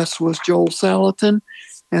to us was Joel Salatin,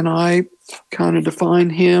 and I kind of define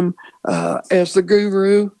him as the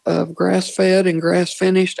guru of grass-fed and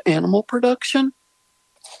grass-finished animal production.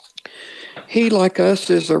 He, like us,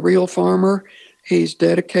 is a real farmer. He's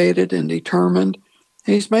dedicated and determined.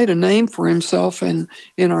 He's made a name for himself in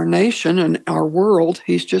our nation and our world.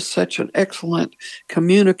 He's just such an excellent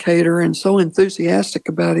communicator and so enthusiastic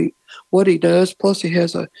about what he does. Plus, he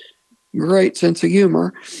has a great sense of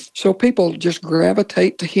humor. So people just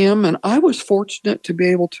gravitate to him. And I was fortunate to be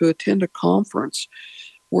able to attend a conference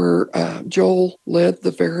where Joel led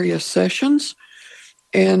the various sessions.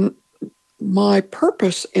 And my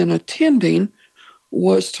purpose in attending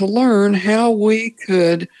was to learn how we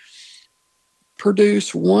could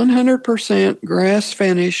produce 100%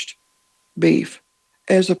 grass-finished beef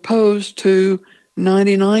as opposed to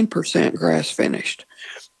 99% grass-finished,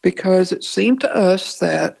 because it seemed to us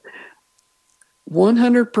that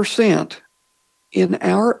 100% in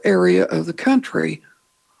our area of the country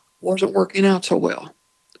wasn't working out so well.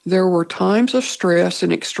 There were times of stress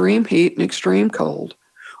and extreme heat and extreme cold,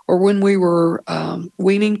 or when we were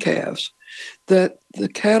weaning calves, that the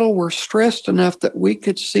cattle were stressed enough that we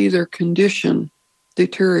could see their condition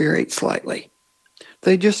deteriorate slightly.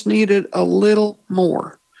 They just needed a little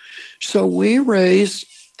more. So we raised,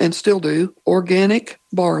 and still do, organic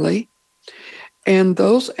barley, and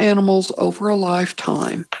as animals over a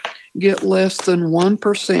lifetime get less than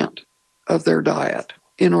 1% of their diet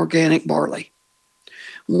in organic barley.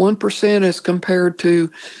 1% is compared to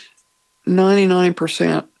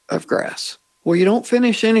 99% of grass. Well, you don't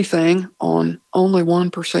finish anything on only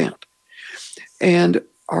 1%. And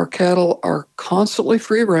our cattle are constantly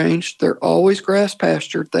free range. They're always grass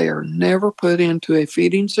pastured. They are never put into a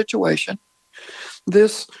feeding situation.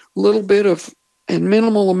 This little bit of and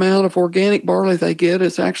minimal amount of organic barley they get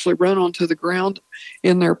is actually run onto the ground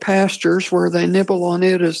in their pastures where they nibble on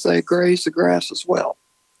it as they graze the grass as well.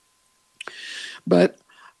 But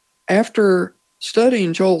after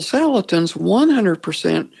studying Joel Salatin's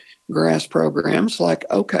 100% grass programs, like,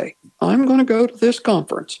 okay, I'm going to go to this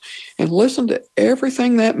conference and listen to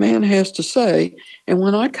everything that man has to say. And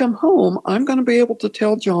when I come home, I'm going to be able to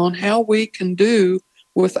tell John how we can do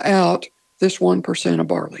without this 1% of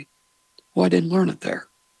barley. Well, I didn't learn it there.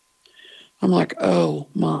 I'm like, oh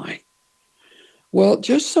my. Well, it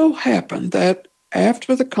just so happened that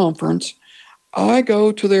after the conference, I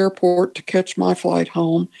go to the airport to catch my flight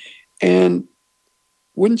home, and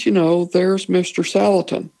wouldn't you know, there's Mr.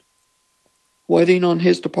 Salatin waiting on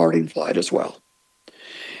his departing flight as well.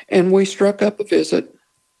 And we struck up a visit,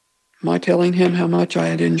 my telling him how much I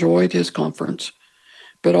had enjoyed his conference,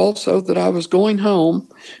 but also that I was going home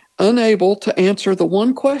unable to answer the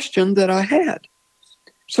one question that I had.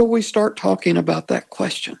 So we start talking about that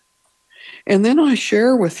question. And then I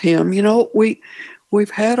share with him, you know,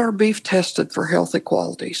 we've had our beef tested for healthy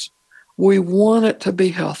qualities. We want it to be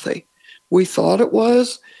healthy. We thought it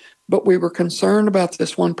was, but we were concerned about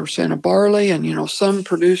this 1% of barley. And, you know, some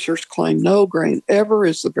producers claim no grain ever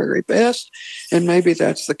is the very best. And maybe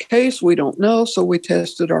that's the case. We don't know. So we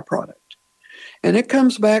tested our product. And it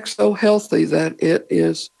comes back so healthy that it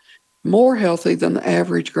is more healthy than the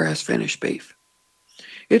average grass-finished beef.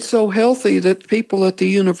 It's so healthy that people at the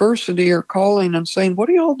university are calling and saying, what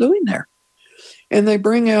are y'all doing there? And they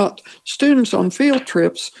bring out students on field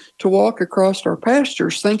trips to walk across our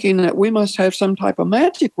pastures thinking that we must have some type of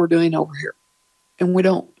magic we're doing over here. And we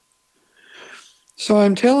don't. So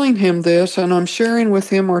I'm telling him this, and I'm sharing with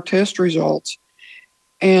him our test results.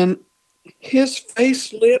 And his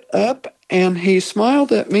face lit up, and he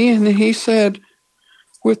smiled at me, and he said,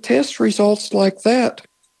 with test results like that,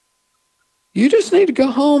 you just need to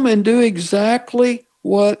go home and do exactly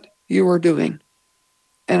what you are doing.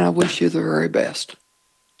 And I wish you the very best.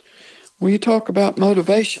 When you talk about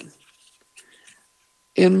motivation,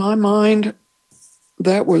 in my mind,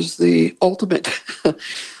 that was the ultimate.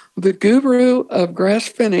 The guru of grass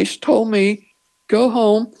finish told me, go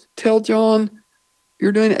home, tell John,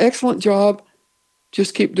 you're doing an excellent job.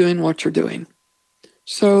 Just keep doing what you're doing.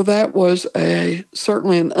 So that was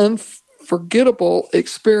certainly an unforgettable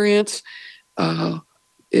experience.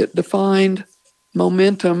 It defined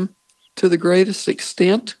momentum to the greatest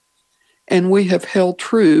extent, and we have held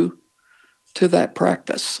true to that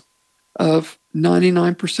practice of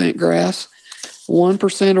 99% grass,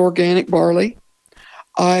 1% organic barley.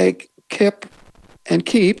 I kept and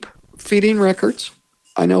keep feeding records.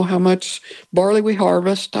 I know how much barley we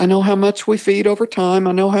harvest. I know how much we feed over time.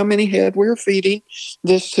 I know how many head we're feeding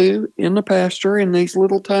this to in the pasture in these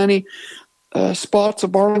little tiny spots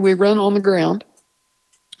of barley we run on the ground.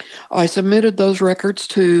 I submitted those records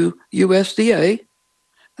to USDA.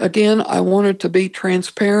 Again, I wanted to be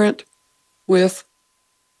transparent with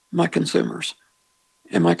my consumers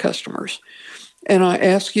and my customers. And I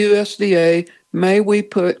asked USDA, may we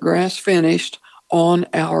put grass finished on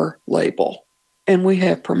our label? And we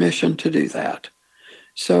have permission to do that.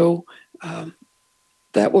 So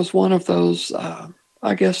that was one of those,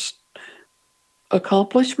 I guess,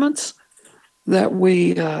 accomplishments that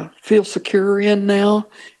we feel secure in now.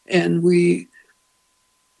 And we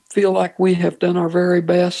feel like we have done our very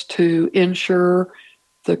best to ensure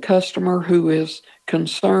the customer who is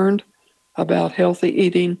concerned about healthy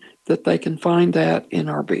eating that they can find that in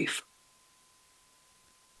our beef.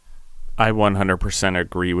 I 100%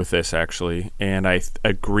 agree with this, actually. And I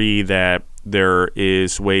agree that there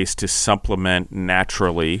is ways to supplement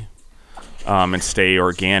naturally and stay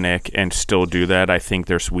organic and still do that. I think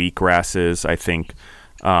there's wheatgrasses. I think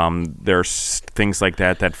there's things like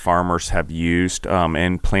that farmers have used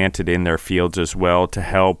and planted in their fields as well to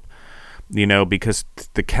help, because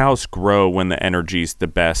the cows grow when the energy's the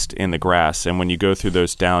best in the grass. And when you go through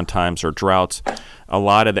those down times or droughts, a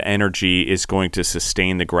lot of the energy is going to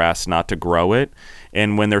sustain the grass, not to grow it.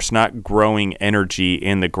 And when there's not growing energy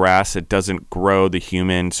in the grass, it doesn't grow the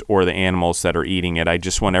humans or the animals that are eating it. I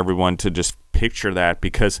just want everyone to just picture that,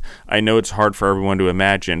 because I know it's hard for everyone to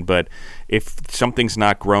imagine, but if something's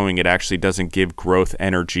not growing, it actually doesn't give growth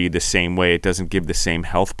energy the same way. It doesn't give the same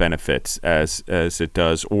health benefits as it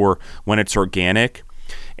does. Or when it's organic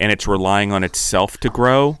and it's relying on itself to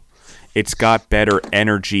grow, it's got better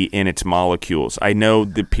energy in its molecules. I know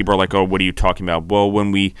that people are like, oh, what are you talking about? Well,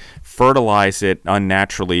 when we fertilize it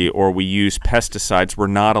unnaturally or we use pesticides, we're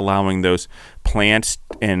not allowing those plants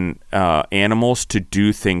and animals to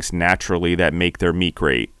do things naturally that make their meat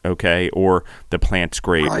great, okay? Or the plants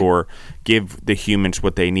great, right, or give the humans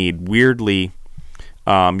what they need. Weirdly,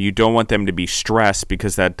 you don't want them to be stressed,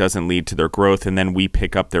 because that doesn't lead to their growth, and then we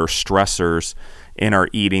pick up their stressors in our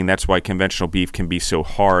eating. That's why conventional beef can be so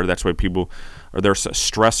hard. That's why there's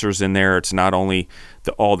stressors in there. It's not only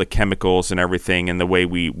all the chemicals and everything and the way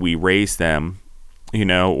we raise them,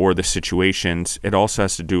 or the situations. It also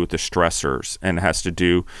has to do with the stressors, and it has to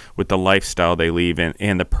do with the lifestyle they lead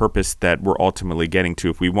and the purpose that we're ultimately getting to.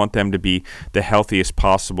 If we want them to be the healthiest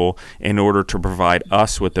possible in order to provide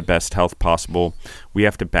us with the best health possible, we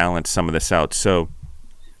have to balance some of this out. So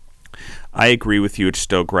I agree with you. It's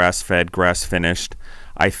still grass-fed, grass-finished.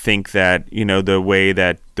 I think that, the way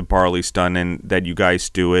that the barley's done and that you guys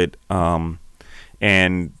do it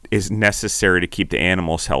and is necessary to keep the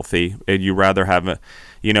animals healthy. You rather have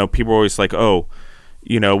people are always like, oh,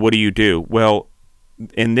 what do you do? Well,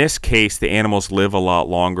 in this case, the animals live a lot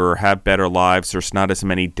longer, have better lives. There's not as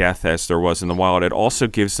many deaths as there was in the wild. It also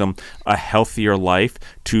gives them a healthier life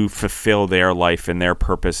to fulfill their life and their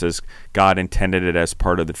purpose as God intended it as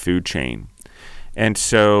part of the food chain. And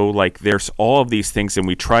so, there's all of these things, and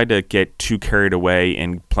we try to get too carried away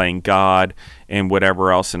in playing God and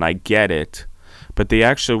whatever else, and I get it. But the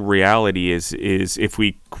actual reality is if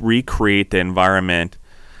we recreate the environment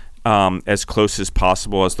as close as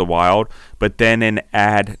possible as the wild, but then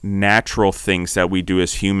add natural things that we do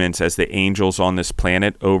as humans, as the angels on this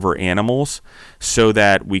planet, over animals, so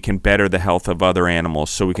that we can better the health of other animals,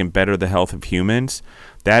 so we can better the health of humans.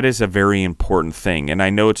 That is a very important thing. And I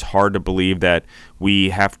know it's hard to believe that we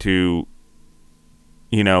have to,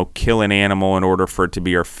 kill an animal in order for it to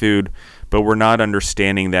be our food, but we're not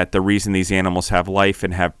understanding that the reason these animals have life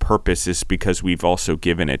and have purpose is because we've also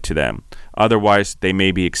given it to them. Otherwise, they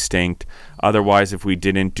may be extinct. Otherwise, if we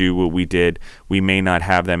didn't do what we did, we may not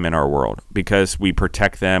have them in our world, because we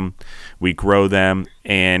protect them, we grow them,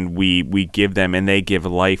 and we give them, and they give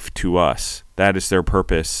life to us. That is their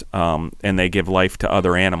purpose, and they give life to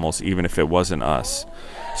other animals, even if it wasn't us.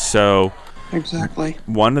 So, exactly.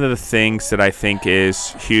 One of the things that I think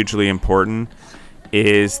is hugely important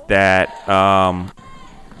is that,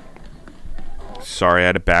 sorry, I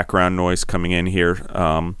had a background noise coming in here.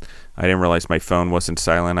 I didn't realize my phone wasn't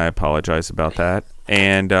silent. I apologize about that.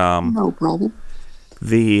 And no problem.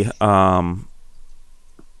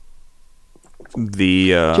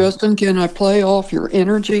 Justin, can I play off your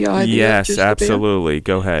energy idea? Yes, absolutely.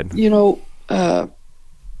 Go ahead.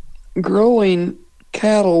 Growing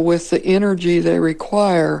cattle with the energy they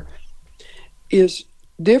require is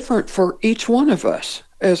different for each one of us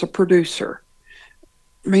as a producer.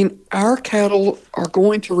 I mean, our cattle are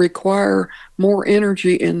going to require more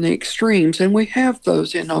energy in the extremes, and we have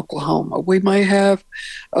those in Oklahoma. We may have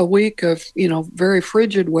a week of, very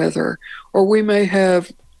frigid weather, or we may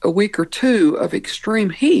have a week or two of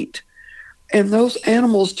extreme heat, and those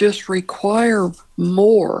animals just require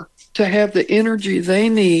more to have the energy they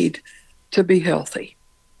need to be healthy.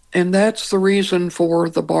 And that's the reason for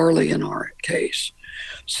the barley in our case.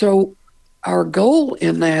 So our goal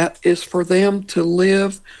in that is for them to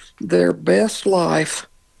live their best life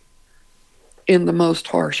in the most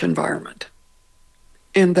harsh environment.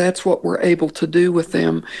 And that's what we're able to do with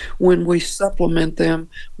them when we supplement them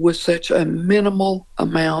with such a minimal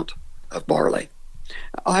amount of barley.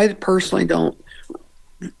 I personally don't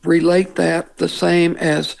relate that the same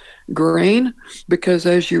as grain, because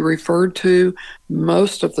as you referred to,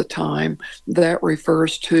 most of the time that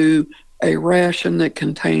refers to a ration that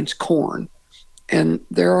contains corn. And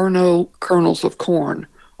there are no kernels of corn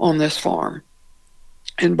on this farm.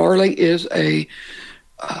 And barley is a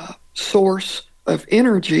source of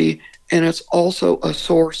energy, and it's also a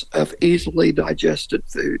source of easily digested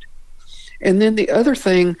food. And then the other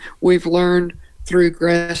thing we've learned through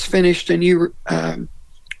grass finished, and you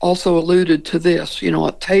also alluded to this,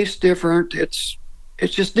 it tastes different. It's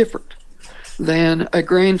just different than a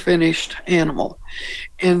grain finished animal.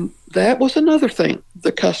 And that was another thing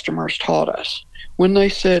the customers taught us when they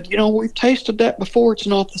said, we've tasted that before, it's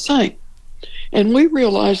not the same. And we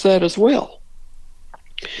realized that as well.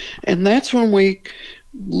 And that's when we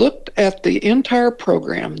looked at the entire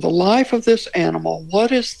program, the life of this animal.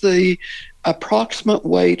 What is the approximate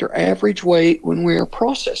weight or average weight when we are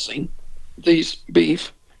processing these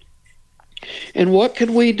beef? And what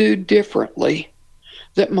could we do differently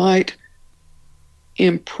that might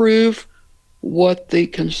improve what the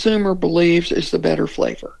consumer believes is the better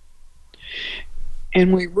flavor?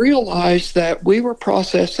 And we realized that we were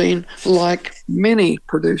processing like many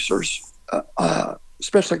producers,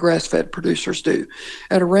 especially grass-fed producers do,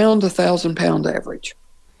 at around 1,000-pound average.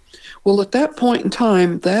 Well, at that point in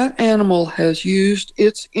time, that animal has used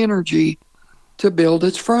its energy to build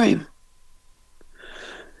its frame,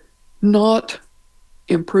 not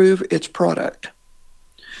improve its product.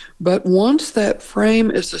 But once that frame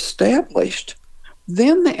is established,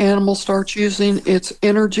 then the animal starts using its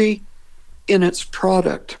energy in its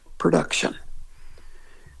product production,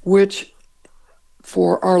 which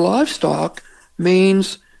for our livestock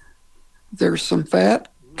means there's some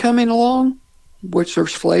fat coming along, which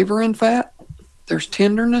there's flavor in fat, there's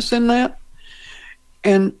tenderness in that.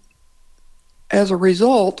 And as a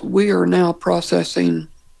result, we are now processing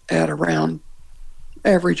at around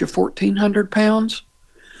average of 1,400 pounds.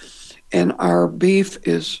 And our beef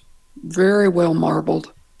is very well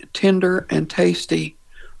marbled, tender and tasty.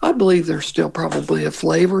 I believe there's still probably a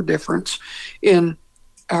flavor difference in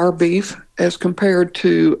our beef as compared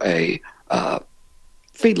to a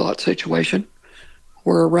feedlot situation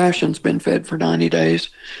where a ration's been fed for 90 days.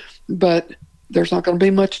 But there's not going to be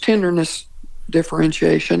much tenderness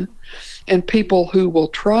differentiation. And people who will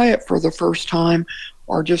try it for the first time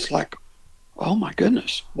are just like, oh my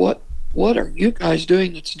goodness, what are you guys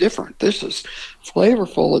doing that's different? This is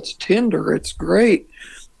flavorful, it's tender, it's great.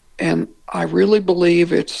 And I really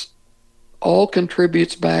believe it's all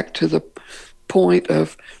contributes back to the point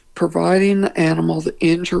of providing the animal the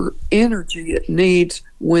energy it needs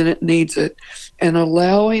when it needs it, and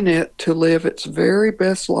allowing it to live its very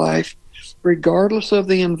best life regardless of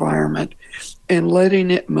the environment, and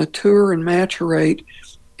letting it mature and maturate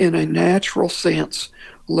in a natural sense.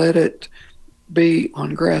 Let it be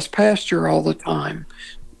on grass pasture all the time,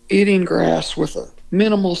 eating grass with a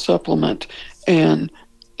minimal supplement, and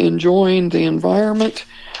enjoying the environment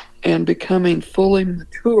and becoming fully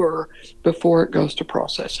mature before it goes to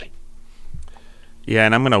processing. Yeah,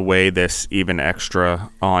 and I'm going to weigh this even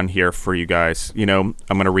extra on here for you guys. I'm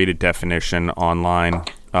going to read a definition online.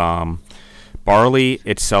 Barley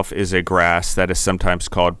itself is a grass that is sometimes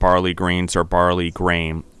called barley greens or barley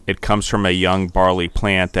grain. It comes from a young barley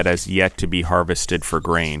plant that has yet to be harvested for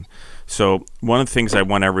grain. So one of the things I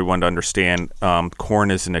want everyone to understand,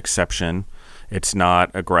 corn is an exception. It's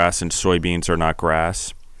not a grass, and soybeans are not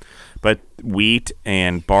grass. But wheat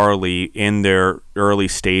and barley in their early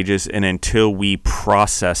stages, and until we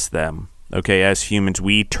process them, okay, as humans,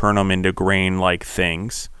 we turn them into grain-like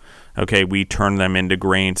things. Okay, we turn them into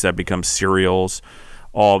grains that become cereals,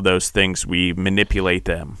 all of those things, we manipulate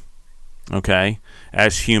them. Okay,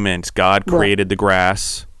 as humans, God created the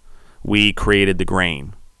grass, we created the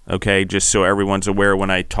grain. Okay, just so everyone's aware, when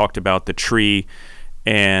I talked about the tree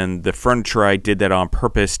and the furniture, I did that on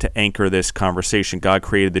purpose to anchor this conversation. God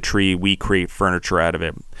created the tree, we create furniture out of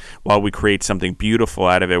it. While we create something beautiful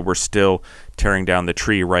out of it, we're still tearing down the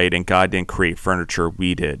tree, right? And God didn't create furniture,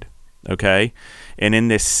 we did. Okay? And in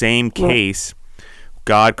this same case,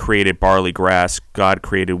 God created barley grass, God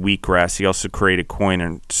created wheat grass, he also created corn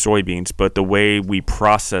and soybeans, but the way we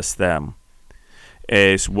process them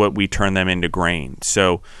is what we turn them into grain.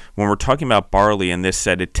 So when we're talking about barley, and this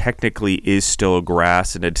said, it technically is still a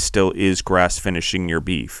grass, and it still is grass finishing your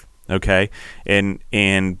beef. Okay, and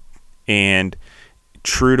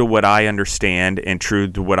true to what I understand, and true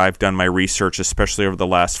to what I've done my research, especially over the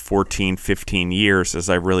last 14, 15 years as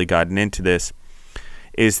I've really gotten into this,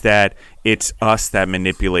 is that it's us that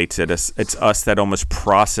manipulates it. It's us that almost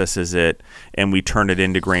processes it, and we turn it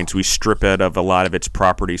into grains. We strip it of a lot of its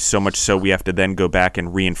properties, so much so we have to then go back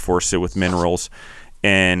and reinforce it with minerals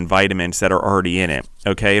and vitamins that are already in it.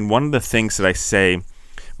 Okay, and one of the things that I say,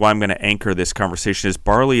 why I'm going to anchor this conversation, is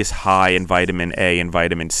barley is high in vitamin A and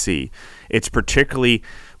vitamin C. It's particularly,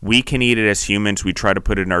 we can eat it as humans. We try to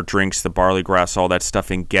put it in our drinks, the barley grass, all that stuff,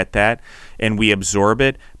 and get that, and we absorb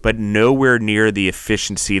it, but nowhere near the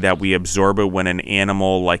efficiency that we absorb it when an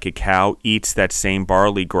animal like a cow eats that same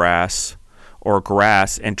barley grass or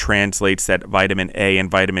grass and translates that vitamin A and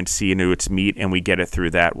vitamin C into its meat, and we get it through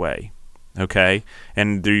that way. Okay,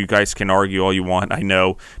 and you guys can argue all you want. I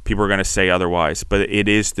know people are going to say otherwise, but it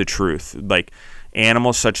is the truth. Like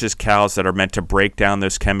animals such as cows that are meant to break down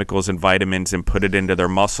those chemicals and vitamins and put it into their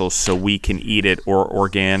muscles so we can eat it, or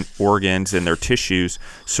organs in their tissues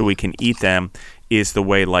so we can eat them, is the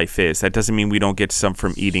way life is. That doesn't mean we don't get some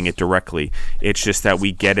from eating it directly. It's just that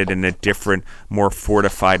we get it in a different, more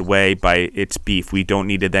fortified way by its beef. We don't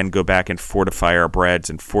need to then go back and fortify our breads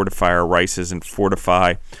and fortify our rices and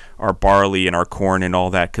fortify our barley and our corn and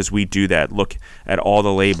all that, because we do that. Look at all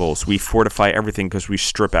the labels. We fortify everything because we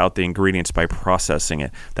strip out the ingredients by processing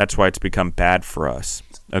it. That's why it's become bad for us.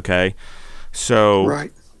 Okay? So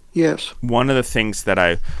right. Yes. One of the things that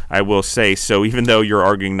I will say, so even though you're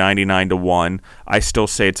arguing 99-1, I still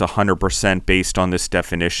say it's 100% based on this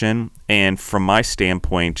definition. And from my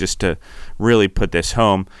standpoint, just to really put this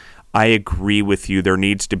home, I agree with you. There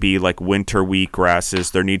needs to be like winter wheat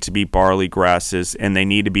grasses, there needs to be barley grasses, and they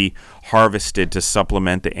need to be harvested to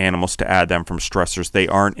supplement the animals, to add them from stressors. They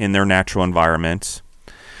aren't in their natural environments,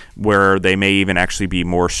 where they may even actually be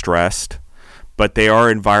more stressed. But they are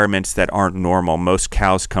environments that aren't normal. Most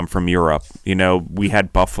cows come from Europe. You know, we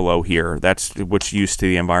had buffalo here. That's what's used to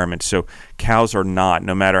the environment. So cows are not,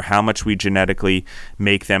 no matter how much we genetically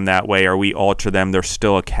make them that way or we alter them, they're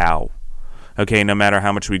still a cow. Okay, no matter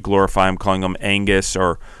how much we glorify them, calling them Angus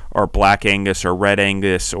or Black Angus or Red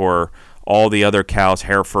Angus or all the other cows,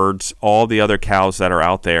 Herefords, all the other cows that are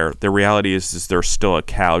out there, the reality is they're still a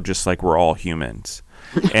cow, just like we're all humans.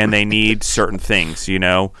 And they need certain things, you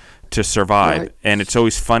know, to survive. Right. And it's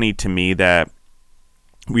always funny to me that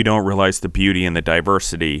we don't realize the beauty and the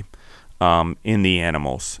diversity in the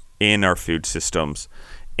animals, in our food systems,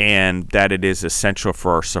 and that it is essential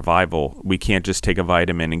for our survival. We can't just take a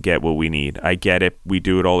vitamin and get what we need. I get it. We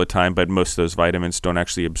do it all the time, but most of those vitamins don't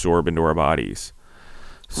actually absorb into our bodies.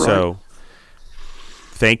 Right. So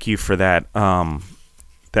thank you for that.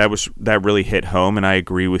 That really hit home, and I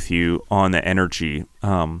agree with you on the energy.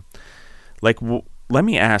 Let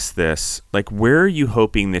me ask this, like, where are you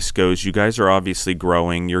hoping this goes? You guys are obviously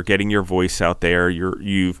growing. You're getting your voice out there.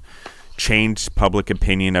 You've changed public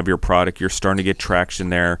opinion of your product. You're starting to get traction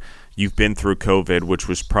there. You've been through COVID, which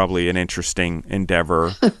was probably an interesting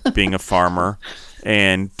endeavor, being a farmer,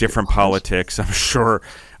 and different politics, I'm sure,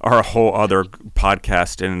 are a whole other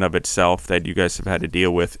podcast in and of itself that you guys have had to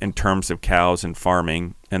deal with in terms of cows and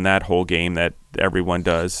farming and that whole game that everyone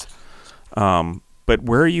does. But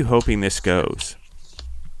where are you hoping this goes?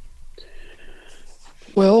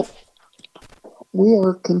 Well, we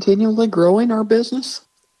are continually growing our business,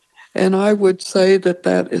 and I would say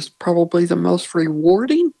that is probably the most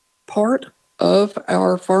rewarding part of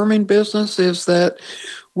our farming business, is that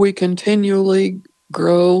we continually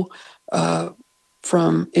grow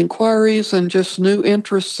from inquiries and just new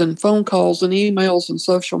interests and phone calls and emails and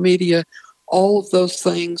social media, all of those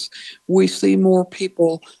things. We see more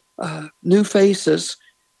people, new faces,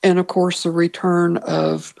 and of course the return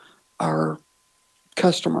of our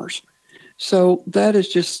customers. So that is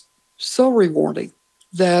just so rewarding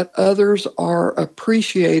that others are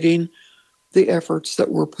appreciating the efforts that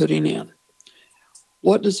we're putting in.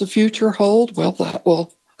 What does the future hold? Well, that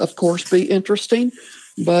will, of course, be interesting.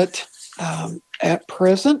 But at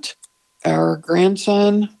present, our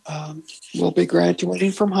grandson will be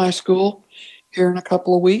graduating from high school here in a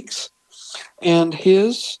couple of weeks. And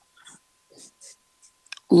his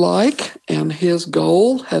and his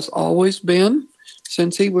goal has always been,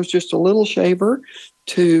 since he was just a little shaver,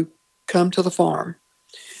 to come to the farm.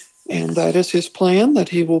 And that is his plan, that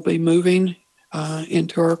he will be moving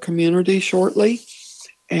into our community shortly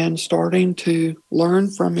and starting to learn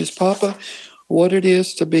from his papa what it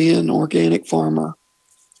is to be an organic farmer.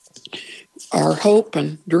 our hope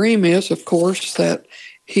and dream is, of course, that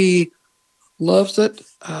he loves it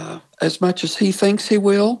as much as he thinks he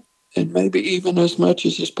will, and maybe even as much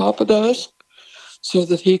as his papa does, so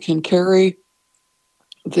that he can carry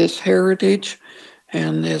this heritage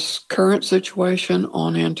and this current situation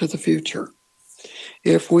on into the future.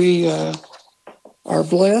 If we are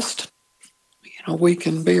blessed, we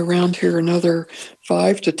can be around here another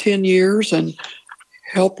 5 to 10 years and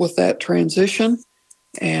help with that transition,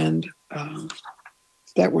 and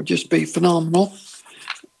that would just be phenomenal.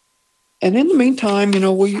 And in the meantime,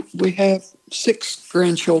 we have 6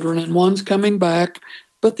 grandchildren, and one's coming back,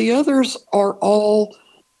 but the others are all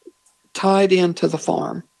tied into the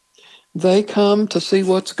farm. They come to see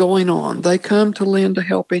what's going on. They come to lend a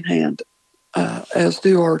helping hand, as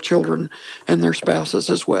do our children and their spouses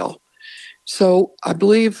as well. So I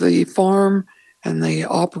believe the farm and the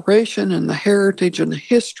operation and the heritage and the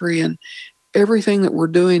history and everything that we're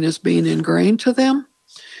doing is being ingrained to them,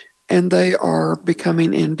 and they are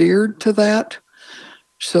becoming endeared to that,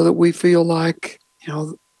 so that we feel like,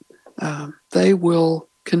 they will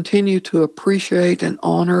continue to appreciate and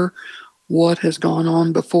honor what has gone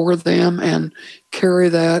on before them and carry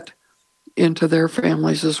that into their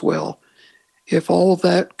families as well. If all of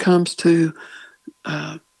that comes to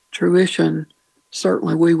fruition,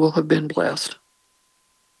 certainly we will have been blessed.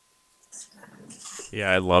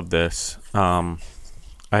 Yeah, I love this. I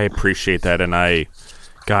appreciate that. And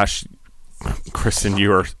Kristin,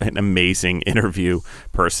 you are an amazing interview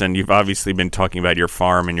person. You've obviously been talking about your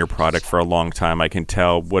farm and your product for a long time. I can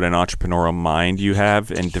tell what an entrepreneurial mind you have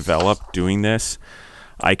and developed doing this.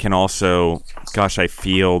 I can also, I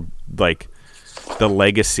feel like the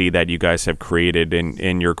legacy that you guys have created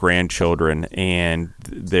in your grandchildren and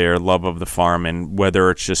their love of the farm, and whether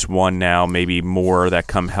it's just one now, maybe more that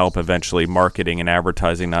come help eventually marketing and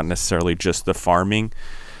advertising, not necessarily just the farming.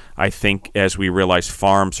 I think as we realize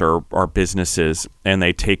farms are businesses, and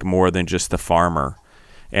they take more than just the farmer,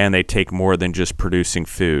 and they take more than just producing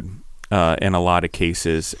food in a lot of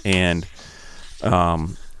cases. And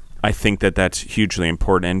I think that that's hugely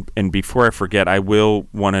important. And before I forget, I will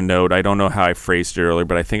want to note, I don't know how I phrased it earlier,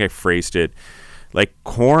 but I think I phrased it like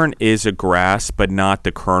corn is a grass, but not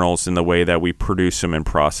the kernels in the way that we produce them and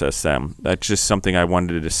process them. That's just something I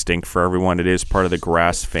wanted to distinct for everyone. It is part of the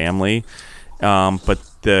grass family. But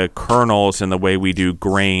the kernels and the way we do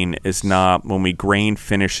grain is not, when we grain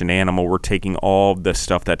finish an animal, we're taking all the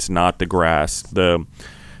stuff that's not the grass, the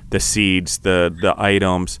seeds, the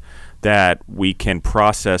items that we can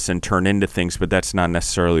process and turn into things, but that's not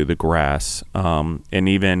necessarily the grass. And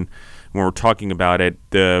even when we're talking about it,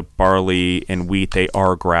 the barley and wheat, they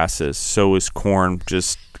are grasses. So is corn.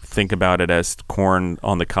 Just think about it as corn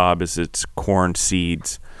on the cob is its corn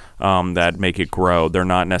seeds. That make it grow. They're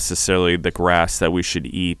not necessarily the grass that we should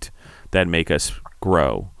eat that make us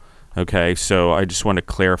grow. Okay, so I just want to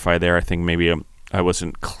clarify there. I think maybe I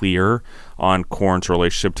wasn't clear on corn's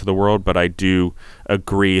relationship to the world, but I do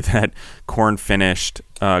agree that corn-finished,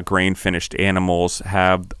 grain-finished animals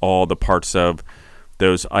have all the parts of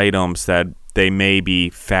those items that they may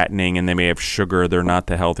be fattening and they may have sugar. They're not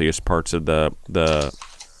the healthiest parts of the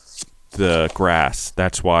grass.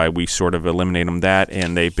 That's why we sort of eliminate them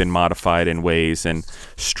and they've been modified in ways and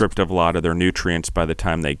stripped of a lot of their nutrients by the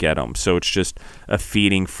time they get them. So it's just a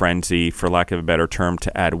feeding frenzy, for lack of a better term,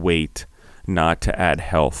 to add weight, not to add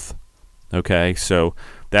health. Okay, so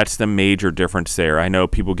that's the major difference there. I know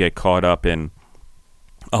people get caught up in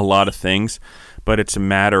a lot of things, but it's a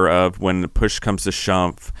matter of when the push comes to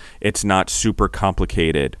shove, it's not super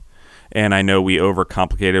complicated. And I know we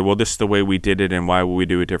overcomplicate it. Well, this is the way we did it, and why would we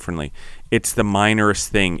do it differently? It's the minorest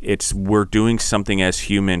thing. We're doing something as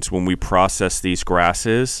humans when we process these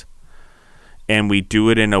grasses, and we do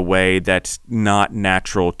it in a way that's not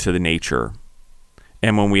natural to the nature.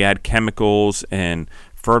 And when we add chemicals and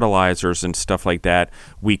fertilizers and stuff like that,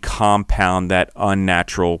 we compound that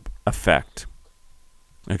unnatural effect.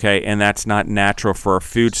 Okay, and that's not natural for our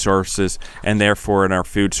food sources, and therefore in our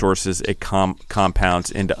food sources it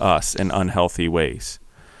compounds into us in unhealthy ways.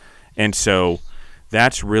 And so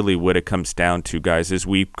that's really what it comes down to, guys, is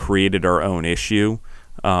we've created our own issue.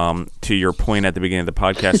 To your point at the beginning of the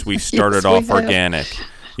podcast, we started off organic,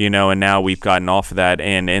 and now we've gotten off of that.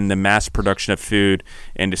 And in the mass production of food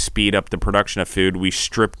and to speed up the production of food, we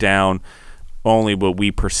strip down only what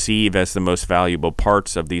we perceive as the most valuable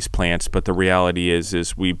parts of these plants, but the reality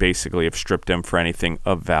is we basically have stripped them for anything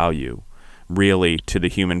of value, really, to the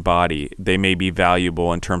human body. They may be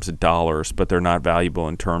valuable in terms of dollars, but they're not valuable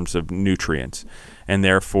in terms of nutrients, and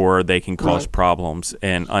therefore they can cause problems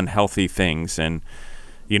and unhealthy things, and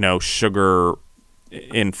sugar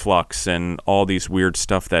influx and all these weird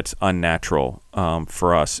stuff that's unnatural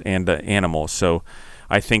for us and the animals. So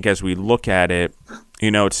I think as we look at it,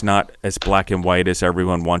 it's not as black and white as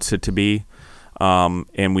everyone wants it to be,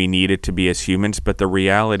 and we need it to be as humans. But the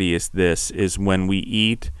reality is is when we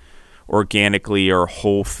eat organically or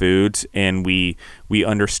whole foods and we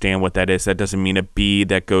understand what that is, that doesn't mean a bee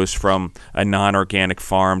that goes from a non-organic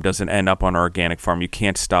farm doesn't end up on an organic farm. You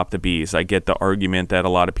can't stop the bees. I get the argument that a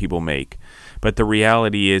lot of people make. But the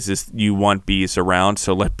reality is you want bees around,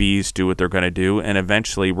 so let bees do what they're going to do. And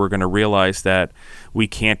eventually we're going to realize that we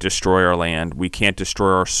can't destroy our land. We can't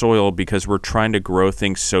destroy our soil because we're trying to grow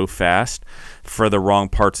things so fast for the wrong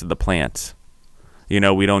parts of the plants. We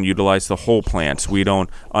don't utilize the whole plants. We don't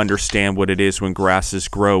understand what it is when grasses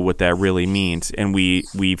grow, what that really means. And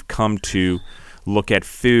we've come to look at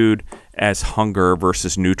food as hunger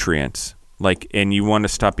versus nutrients. And you want to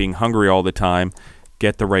stop being hungry all the time,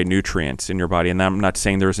 get the right nutrients in your body. And I'm not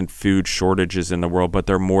saying there isn't food shortages in the world, but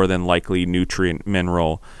they're more than likely nutrient,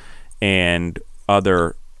 mineral, and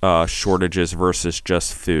other shortages versus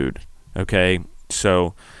just food. Okay?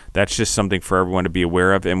 So that's just something for everyone to be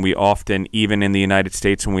aware of. And we often, even in the United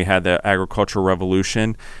States, when we had the agricultural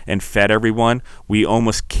revolution and fed everyone, we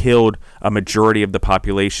almost killed a majority of the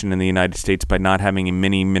population in the United States by not having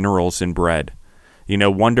many minerals in bread.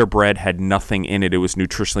 Wonder Bread had nothing in it. It was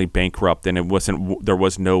nutritionally bankrupt, and there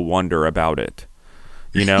was no wonder about it,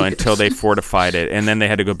 until they fortified it. And then they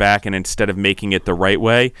had to go back, and instead of making it the right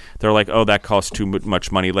way, they're like, oh, that costs too much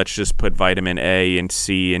money. Let's just put vitamin A and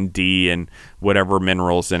C and D and whatever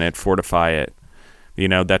minerals in it, fortify it.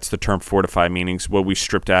 That's the term fortify, meaning what we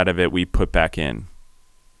stripped out of it, we put back in.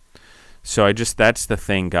 So that's the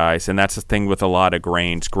thing, guys. And that's the thing with a lot of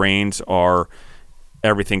grains. Grains are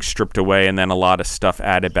everything stripped away and then a lot of stuff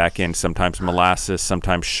added back in, sometimes molasses,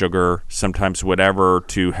 sometimes sugar, sometimes whatever,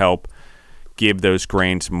 to help give those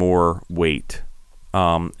grains more weight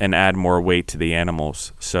and add more weight to the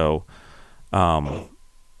animals. So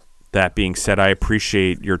that being said, I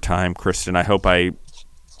appreciate your time, Kristin. I hope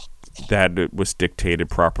that it was dictated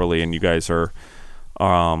properly and you guys are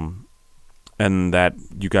and that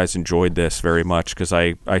you guys enjoyed this very much, because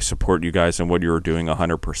I support you guys and what you're doing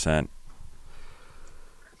 100%.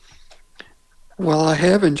 Well, I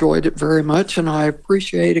have enjoyed it very much, and I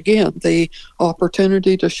appreciate, again, the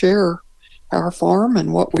opportunity to share our farm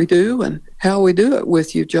and what we do and how we do it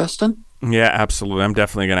with you, Justin. Yeah, absolutely. I'm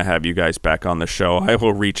definitely going to have you guys back on the show. I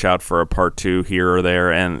will reach out for a part 2 here or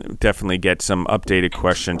there and definitely get some updated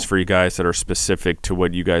questions for you guys that are specific to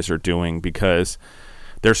what you guys are doing, because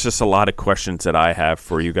there's just a lot of questions that I have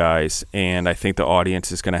for you guys, and I think the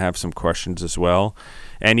audience is going to have some questions as well.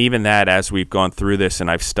 And even that, as we've gone through this,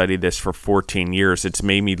 and I've studied this for 14 years, it's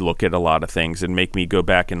made me look at a lot of things and make me go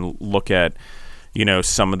back and look at,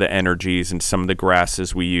 some of the energies and some of the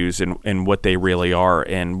grasses we use and what they really are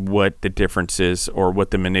and what the difference is, or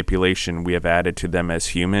what the manipulation we have added to them as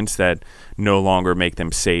humans that no longer make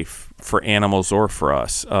them safe for animals or for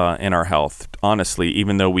us in our health. Honestly,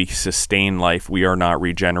 even though we sustain life, we are not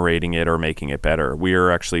regenerating it or making it better. We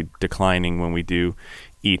are actually declining when we do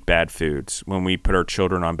eat bad foods. When we put our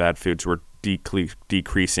children on bad foods, we're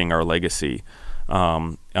decreasing our legacy,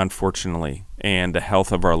 unfortunately, and the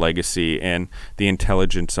health of our legacy and the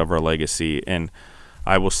intelligence of our legacy. And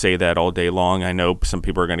I will say that all day long. I know some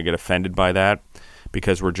people are going to get offended by that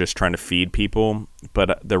because we're just trying to feed people.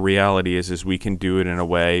 But the reality is we can do it in a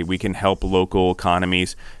way. We can help local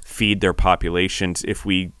economies feed their populations if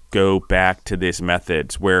we go back to these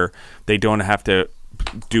methods where they don't have to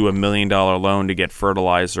do $1 million loan to get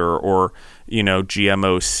fertilizer or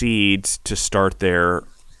GMO seeds to start their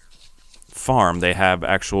farm. They have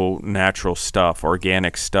actual natural stuff,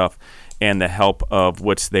 organic stuff, and the help of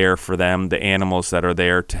what's there for them, the animals that are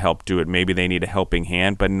there to help do it. Maybe they need a helping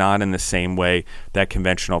hand, but not in the same way that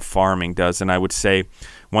conventional farming does. And I would say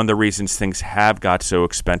one of the reasons things have got so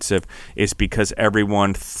expensive is because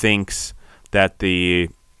everyone thinks that the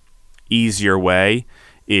easier way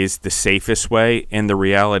is the safest way, and the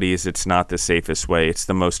reality is it's not the safest way. It's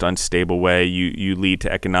the most unstable way. You lead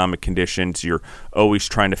to economic conditions. You're always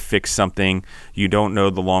trying to fix something. You don't know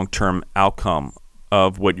the long-term outcome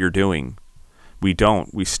of what you're doing. We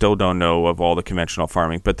still don't know of all the conventional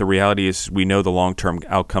farming, but the reality is we know the long-term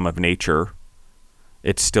outcome of nature.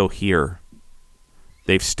 It's still here.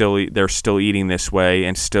 They're still eating this way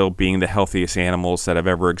and still being the healthiest animals that have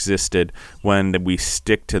ever existed when we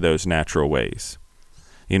stick to those natural ways.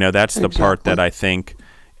 That's the part that I think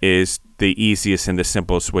is the easiest and the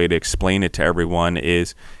simplest way to explain it to everyone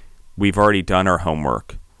is we've already done our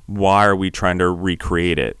homework. Why are we trying to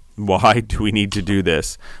recreate it? Why do we need to do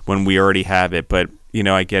this when we already have it? But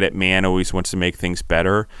I get it. Man always wants to make things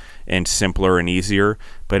better and simpler and easier,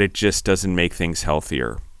 but it just doesn't make things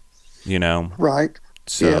healthier, Right.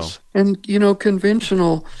 So, yes. And,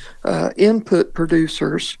 conventional input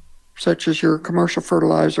producers, such as your commercial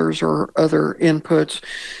fertilizers or other inputs,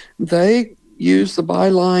 they use the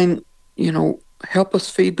byline, help us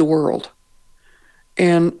feed the world.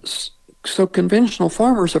 And so conventional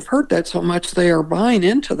farmers have heard that so much they are buying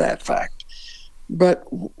into that fact. But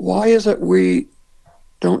why is it we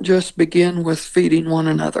don't just begin with feeding one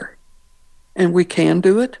another? And we can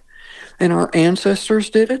do it, and our ancestors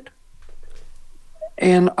did it.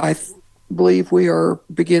 And I believe we are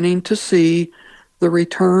beginning to see the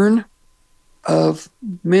return of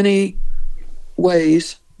many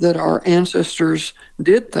ways that our ancestors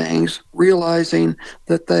did things, realizing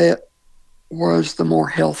that that was the more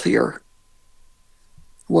healthier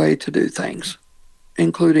way to do things,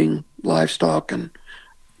 including livestock and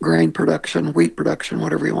grain production, wheat production,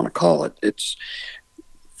 whatever you want to call it.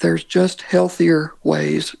 There's just healthier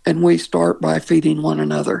ways, and we start by feeding one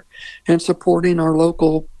another and supporting our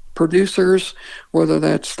local producers, whether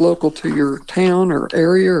that's local to your town or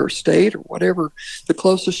area or state or whatever, the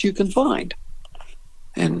closest you can find.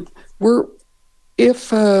 And if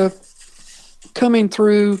coming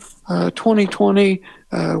through 2020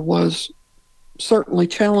 was certainly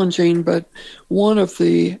challenging, but one of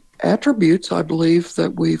the attributes I believe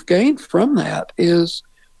that we've gained from that is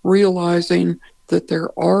realizing that there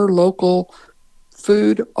are local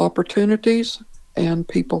food opportunities, and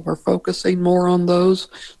people are focusing more on those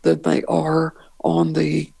than they are on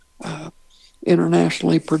the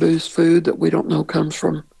internationally produced food that we don't know comes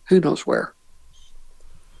from who knows where.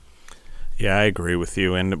 Yeah, I agree with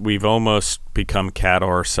you. And we've almost become cattle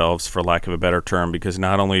ourselves, for lack of a better term, because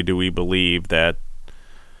not only do we believe that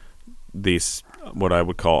these, what I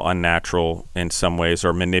would call unnatural in some ways,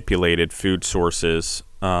 or manipulated food sources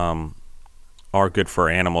are good for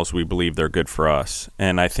animals, we believe they're good for us.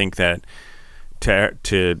 And I think that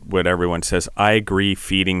to what everyone says, I agree,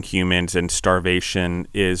 feeding humans and starvation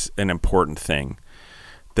is an important thing.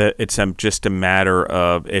 That it's just a matter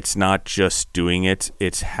of, it's not just doing it,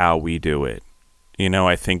 it's how we do it.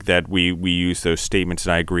 I think that we use those statements,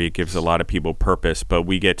 and I agree, it gives a lot of people purpose, but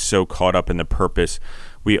we get so caught up in the purpose,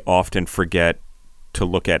 we often forget to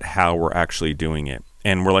look at how we're actually doing it.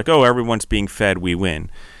 And we're like, oh, everyone's being fed, we win.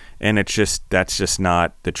 And that's just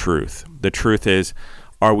not the truth. The truth is,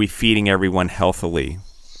 are we feeding everyone healthily?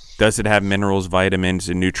 Does it have minerals, vitamins,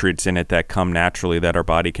 and nutrients in it that come naturally that our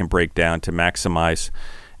body can break down to maximize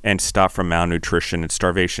and stop from malnutrition and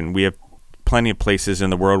starvation? We have plenty of places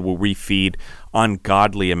in the world where we feed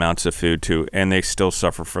ungodly amounts of food to, and they still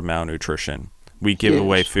suffer from malnutrition. We give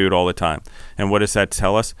away food all the time. And what does that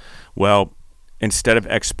tell us? Well, instead of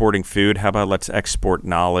exporting food, how about let's export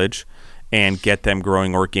knowledge and get them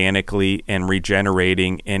growing organically and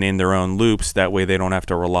regenerating and in their own loops. That way they don't have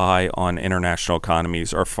to rely on international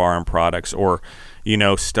economies or foreign products or,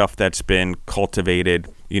 stuff that's been cultivated,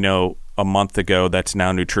 a month ago that's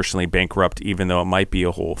now nutritionally bankrupt, even though it might be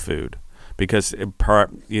a whole food. Because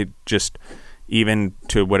it just, even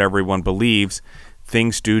to what everyone believes,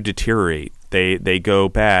 things do deteriorate. They go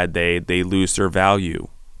bad. They lose their value.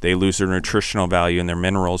 They lose their nutritional value and their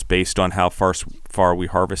minerals based on how far we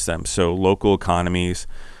harvest them. So local economies,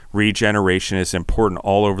 regeneration is important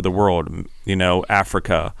all over the world.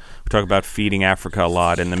 Africa, we talk about feeding Africa a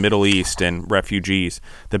lot, and the Middle East and refugees.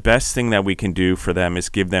 The best thing that we can do for them is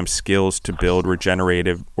give them skills to build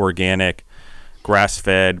regenerative, organic,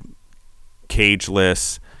 grass-fed,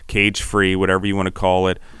 cageless, cage-free, whatever you want to call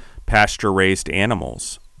it, pasture-raised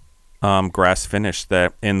animals, grass-finished,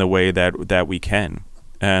 that in the way that we can.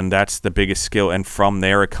 And that's the biggest skill. And from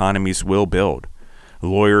there, economies will build.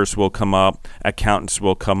 Lawyers will come up, accountants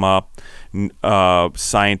will come up,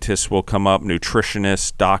 scientists will come up,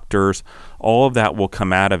 nutritionists, doctors, all of that will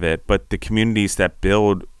come out of it. But the communities that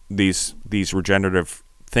build these regenerative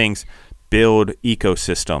things build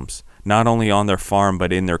ecosystems, not only on their farm,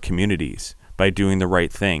 but in their communities by doing the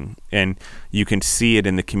right thing. And you can see it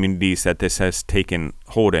in the communities that this has taken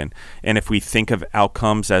hold in. And if we think of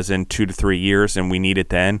outcomes as in 2 to 3 years and we need it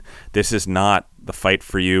then, this is not the fight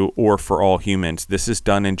for you or for all humans. This is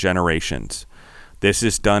done in generations. This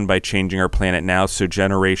is done by changing our planet now so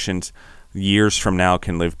generations, years from now,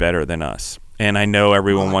 can live better than us. And I know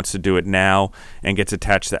everyone wants to do it now and gets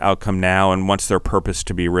attached to the outcome now and wants their purpose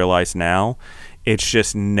to be realized now. It's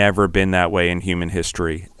just never been that way in human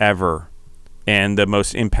history, ever. And the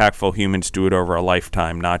most impactful humans do it over a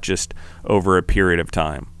lifetime, not just over a period of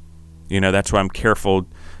time. That's why I'm careful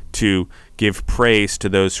to give praise to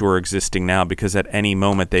those who are existing now, because at any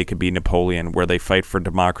moment they could be Napoleon, where they fight for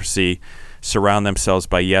democracy, surround themselves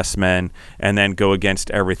by yes men, and then go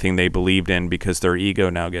against everything they believed in because their ego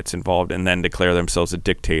now gets involved, and then declare themselves a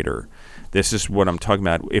dictator. This is what I'm talking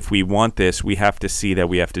about. If we want this, we have to see that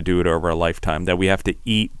we have to do it over a lifetime, that we have to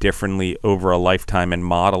eat differently over a lifetime and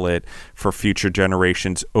model it for future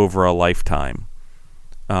generations over a lifetime.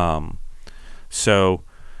 So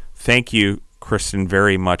thank you, Kristin,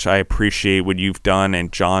 very much. I appreciate what you've done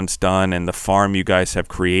and John's done and the farm you guys have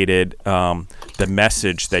created, the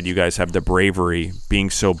message that you guys have, the bravery, being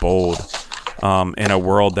so bold in a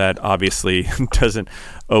world that obviously doesn't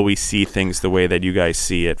always see things the way that you guys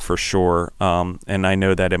see it, for sure. And I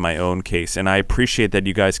know that in my own case. And I appreciate that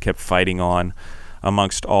you guys kept fighting on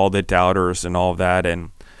amongst all the doubters and all of that.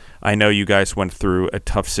 And I know you guys went through a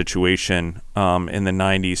tough situation in the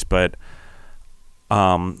 90s, but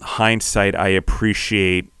hindsight, I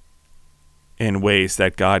appreciate in ways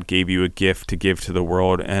that God gave you a gift to give to the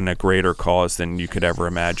world and a greater cause than you could ever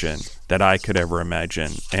imagine, that I could ever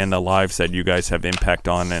imagine, and the lives that you guys have impact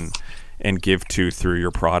on and give to through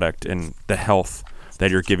your product, and the health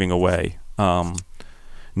that you're giving away,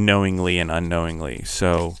 knowingly and unknowingly.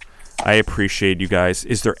 So I appreciate you guys.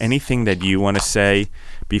 Is there anything that you want to say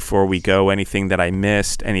before we go? Anything that I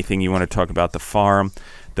missed? Anything you want to talk about the farm?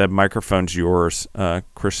 The microphone's yours,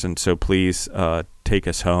 Kristin, so please take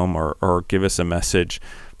us home or give us a message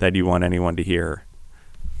that you want anyone to hear.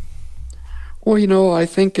 Well, I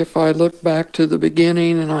think if I look back to the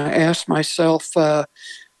beginning and I ask myself,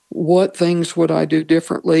 what things would I do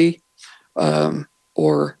differently,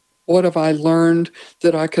 or what have I learned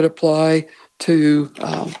that I could apply to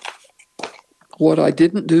what I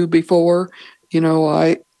didn't do before,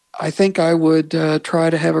 I think I would try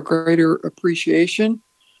to have a greater appreciation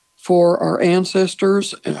for our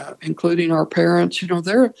ancestors, including our parents.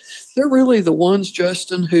 They're really the ones,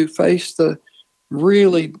 Justin, who faced the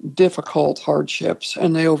really difficult hardships,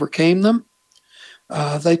 and they overcame them.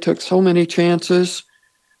 They took so many chances.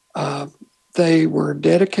 They were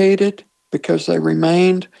dedicated because they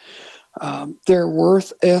remained. Their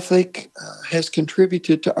worth ethic has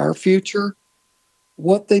contributed to our future.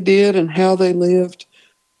 What they did and how they lived,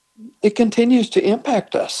 it continues to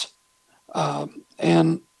impact us.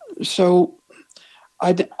 And so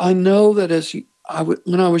I know that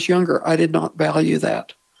when I was younger, I did not value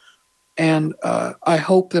that. And I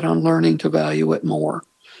hope that I'm learning to value it more.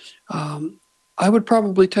 I would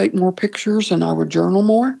probably take more pictures and I would journal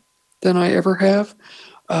more than I ever have.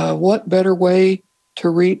 What better way to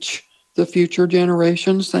reach the future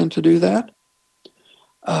generations than to do that?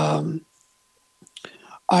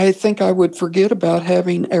 I think I would forget about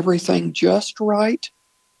having everything just right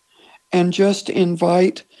and just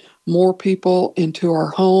invite more people into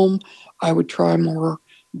our home. I would try more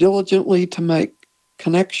diligently to make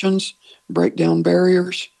connections, break down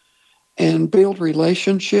barriers, and build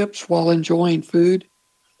relationships while enjoying food.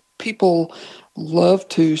 People love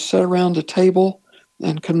to sit around a table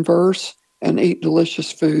and converse and eat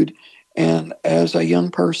delicious food. And as a young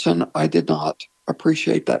person, I did not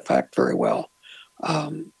appreciate that fact very well.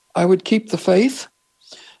 I would keep the faith.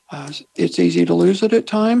 It's easy to lose it at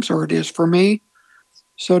times, or it is for me.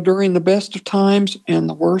 So during the best of times and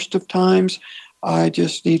the worst of times, I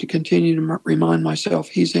just need to continue to remind myself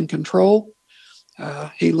He's in control.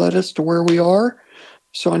 He led us to where we are.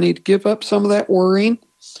 So I need to give up some of that worrying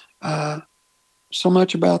so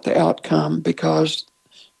much about the outcome, because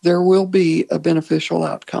there will be a beneficial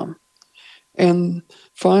outcome. And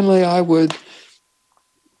finally, I would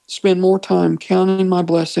spend more time counting my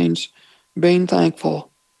blessings, being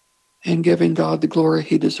thankful, and giving God the glory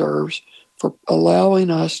He deserves for allowing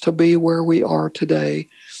us to be where we are today,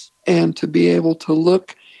 and to be able to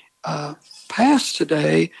look past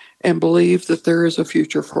today and believe that there is a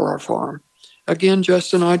future for our farm. Again,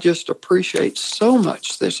 Justin, I just appreciate so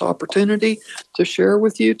much this opportunity to share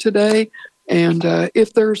with you today. And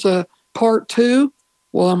if there's a part 2,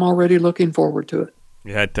 well, I'm already looking forward to it.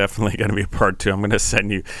 Yeah, definitely going to be a part 2. I'm going to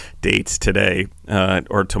send you dates today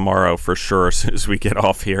or tomorrow for sure as soon as we get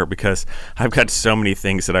off here, because I've got so many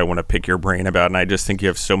things that I want to pick your brain about, and I just think you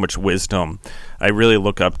have so much wisdom. I really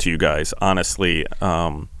look up to you guys, honestly,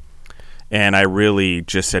 and I really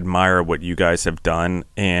just admire what you guys have done,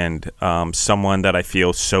 and someone that I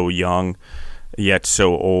feel so young yet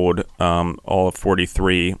so old, all of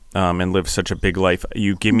 43, and live such a big life.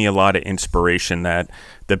 You give me a lot of inspiration that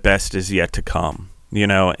the best is yet to come.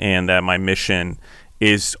 And that my mission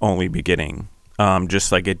is only beginning, just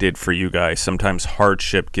like it did for you guys. Sometimes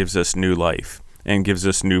hardship gives us new life and gives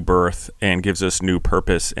us new birth and gives us new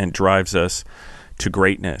purpose and drives us to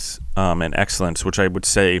greatness and excellence, which I would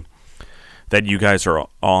say that you guys are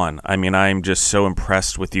on. I mean, I'm just so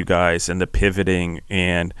impressed with you guys and the pivoting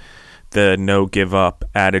and the no give up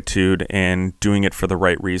attitude and doing it for the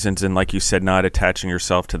right reasons. And like you said, not attaching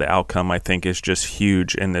yourself to the outcome, I think is just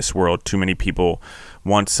huge in this world. Too many people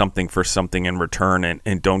want something for something in return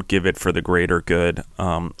and don't give it for the greater good,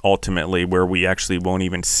 ultimately, where we actually won't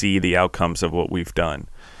even see the outcomes of what we've done.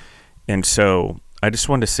 And so I just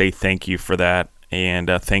wanted to say thank you for that. And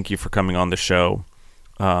thank you for coming on the show.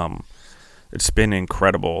 It's been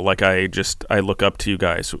incredible. Like I look up to you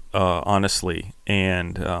guys, honestly.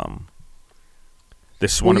 And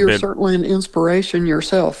this one you're certainly an inspiration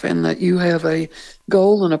yourself, in that you have a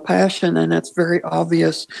goal and a passion, and it's very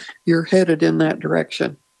obvious you're headed in that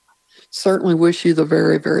direction. Certainly wish you the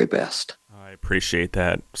very, very best. I appreciate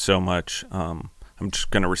that so much. I'm just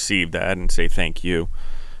going to receive that and say thank you.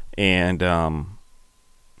 And,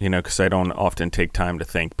 because I don't often take time to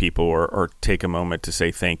thank people or take a moment to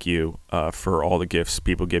say thank you for all the gifts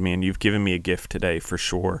people give me. And you've given me a gift today for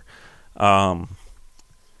sure.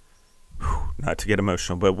 Not to get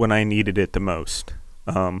emotional, but when I needed it the most.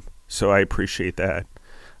 So I appreciate that.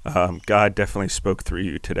 God definitely spoke through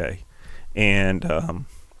you today. And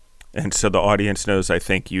so the audience knows I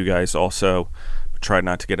thank you guys also. Try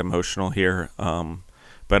not to get emotional here.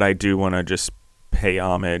 But I do want to just pay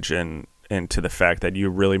homage and to the fact that you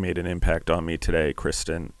really made an impact on me today,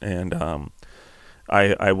 Kristin. And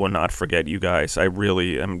I will not forget you guys. I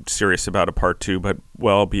really am serious about a part 2, but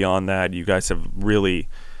well beyond that, you guys have really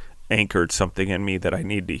anchored something in me that I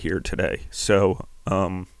need to hear today. So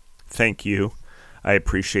thank you. I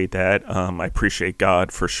appreciate that. I appreciate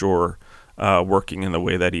God for sure working in the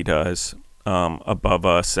way that he does above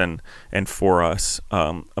us and for us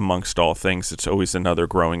amongst all things. It's always another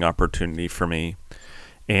growing opportunity for me.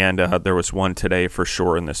 And there was one today for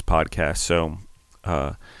sure in this podcast. So,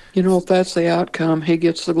 if that's the outcome, he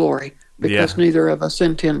gets the glory, because neither of us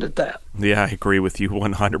intended that. Yeah, I agree with you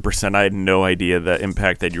 100%. I had no idea the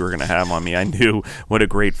impact that you were going to have on me. I knew what a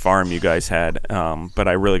great farm you guys had. But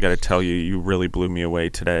I really got to tell you, you really blew me away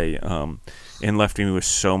today and left me with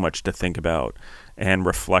so much to think about and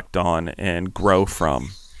reflect on and grow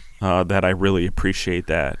from, that I really appreciate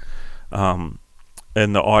that.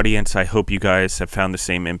 And the audience, I hope you guys have found the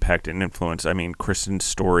same impact and influence. I mean, Kristin's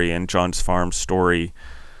story and John's Farm's story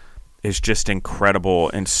is just incredible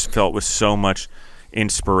and felt with so much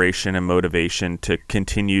inspiration and motivation to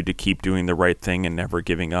continue to keep doing the right thing and never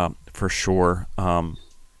giving up, for sure.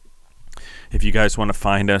 If you guys want to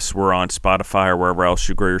find us, we're on Spotify or wherever else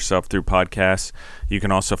you grow yourself through podcasts. You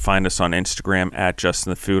can also find us on Instagram at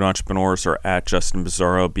Justin the Food Entrepreneurs or at Justin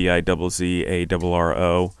Bizzarro,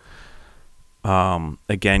 Bizzarro.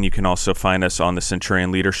 Again, you can also find us on the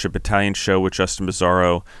Centurion Leadership Battalion Show with Justin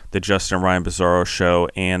Bizzarro, the Justin Ryan Bizzarro Show,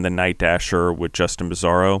 and the Night Dasher with Justin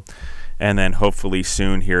Bizzarro. And then hopefully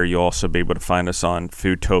soon here, you'll also be able to find us on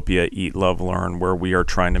Foodtopia, Eat, Love, Learn, where we are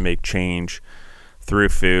trying to make change through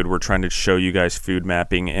food. We're trying to show you guys food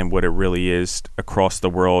mapping and what it really is across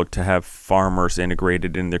the world to have farmers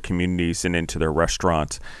integrated in their communities and into their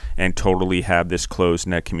restaurants and totally have this closed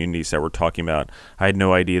net communities that we're talking about. I had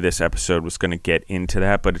no idea this episode was going to get into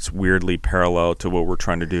that, but it's weirdly parallel to what we're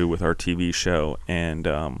trying to do with our TV show. And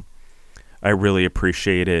I really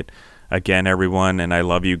appreciate it. Again, everyone, and I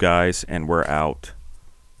love you guys, and we're out.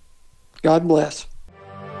 God bless.